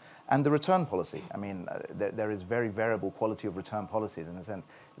program. And the return policy, I mean, there is very variable quality of return policies in a sense.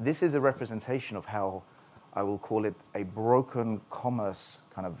 This is a representation of how, I will call it, a broken commerce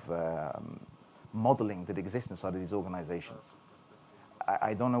kind of modeling that exists inside of these organizations.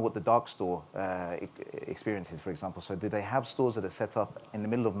 I don't know what the dark store experience is, for example. So do they have stores that are set up in the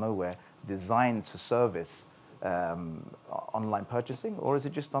middle of nowhere, designed to service online purchasing, or is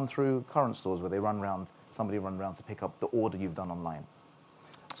it just done through current stores where they somebody run around to pick up the order you've done online?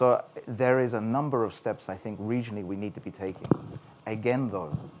 So there is a number of steps I think regionally we need to be taking. Again,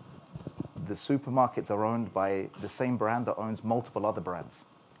 though, the supermarkets are owned by the same brand that owns multiple other brands.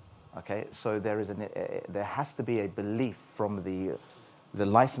 Okay, so there has to be a belief from the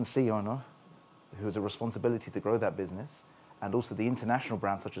licensee owner, who has a responsibility to grow that business, and also the international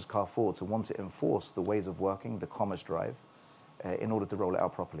brands such as Carrefour to want to enforce the ways of working, the commerce drive, in order to roll it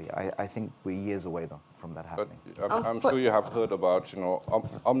out properly. I think we're years away though from that happening. But I'm sure you have heard about, you know,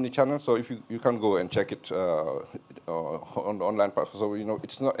 omni-channel. So if you can go and check it on the online platform. So, you know,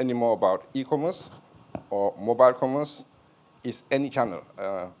 it's not anymore about e-commerce or mobile commerce. It's any channel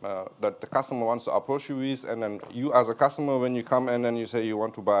that the customer wants to approach you with, and then you as a customer, when you come and then you say you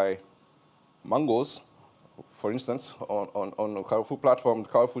want to buy mangoes, for instance, on a Carrefour platform,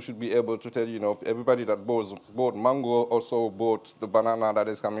 Carrefour should be able to tell, you know, everybody that bought mango also bought the banana that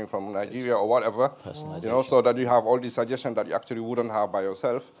is coming from Nigeria or whatever, you know, so that you have all these suggestions that you actually wouldn't have by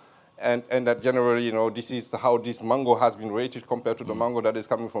yourself. And that generally, you know, this is how this mango has been rated compared to the mango that is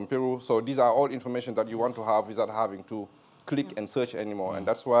coming from Peru. So these are all information that you want to have without having to click and search anymore. And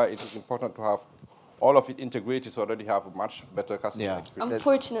that's why it is important to have all of it integrated so that you have a much better customer experience.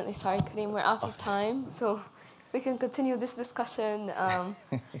 Unfortunately, sorry, Kareem, we're out of time. So we can continue this discussion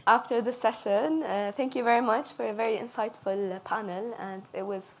after the session. Thank you very much for a very insightful panel. And it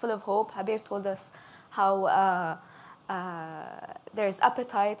was full of hope. Abeer told us how there's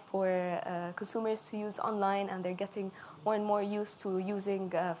appetite for consumers to use online, and they're getting more and more used to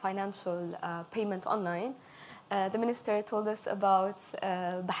using financial payment online. The minister told us about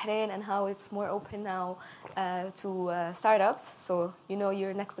Bahrain and how it's more open now to startups, so you know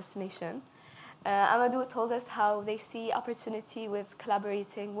your next destination. Amadou told us how they see opportunity with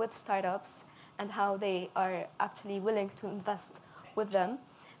collaborating with startups and how they are actually willing to invest with them.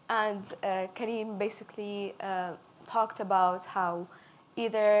 And Kareem basically talked about how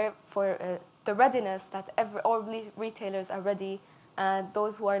either for the readiness that all retailers are ready, and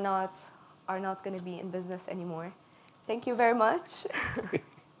those who are not going to be in business anymore. Thank you very much.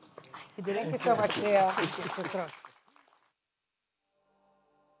 Thank you so much, Leah.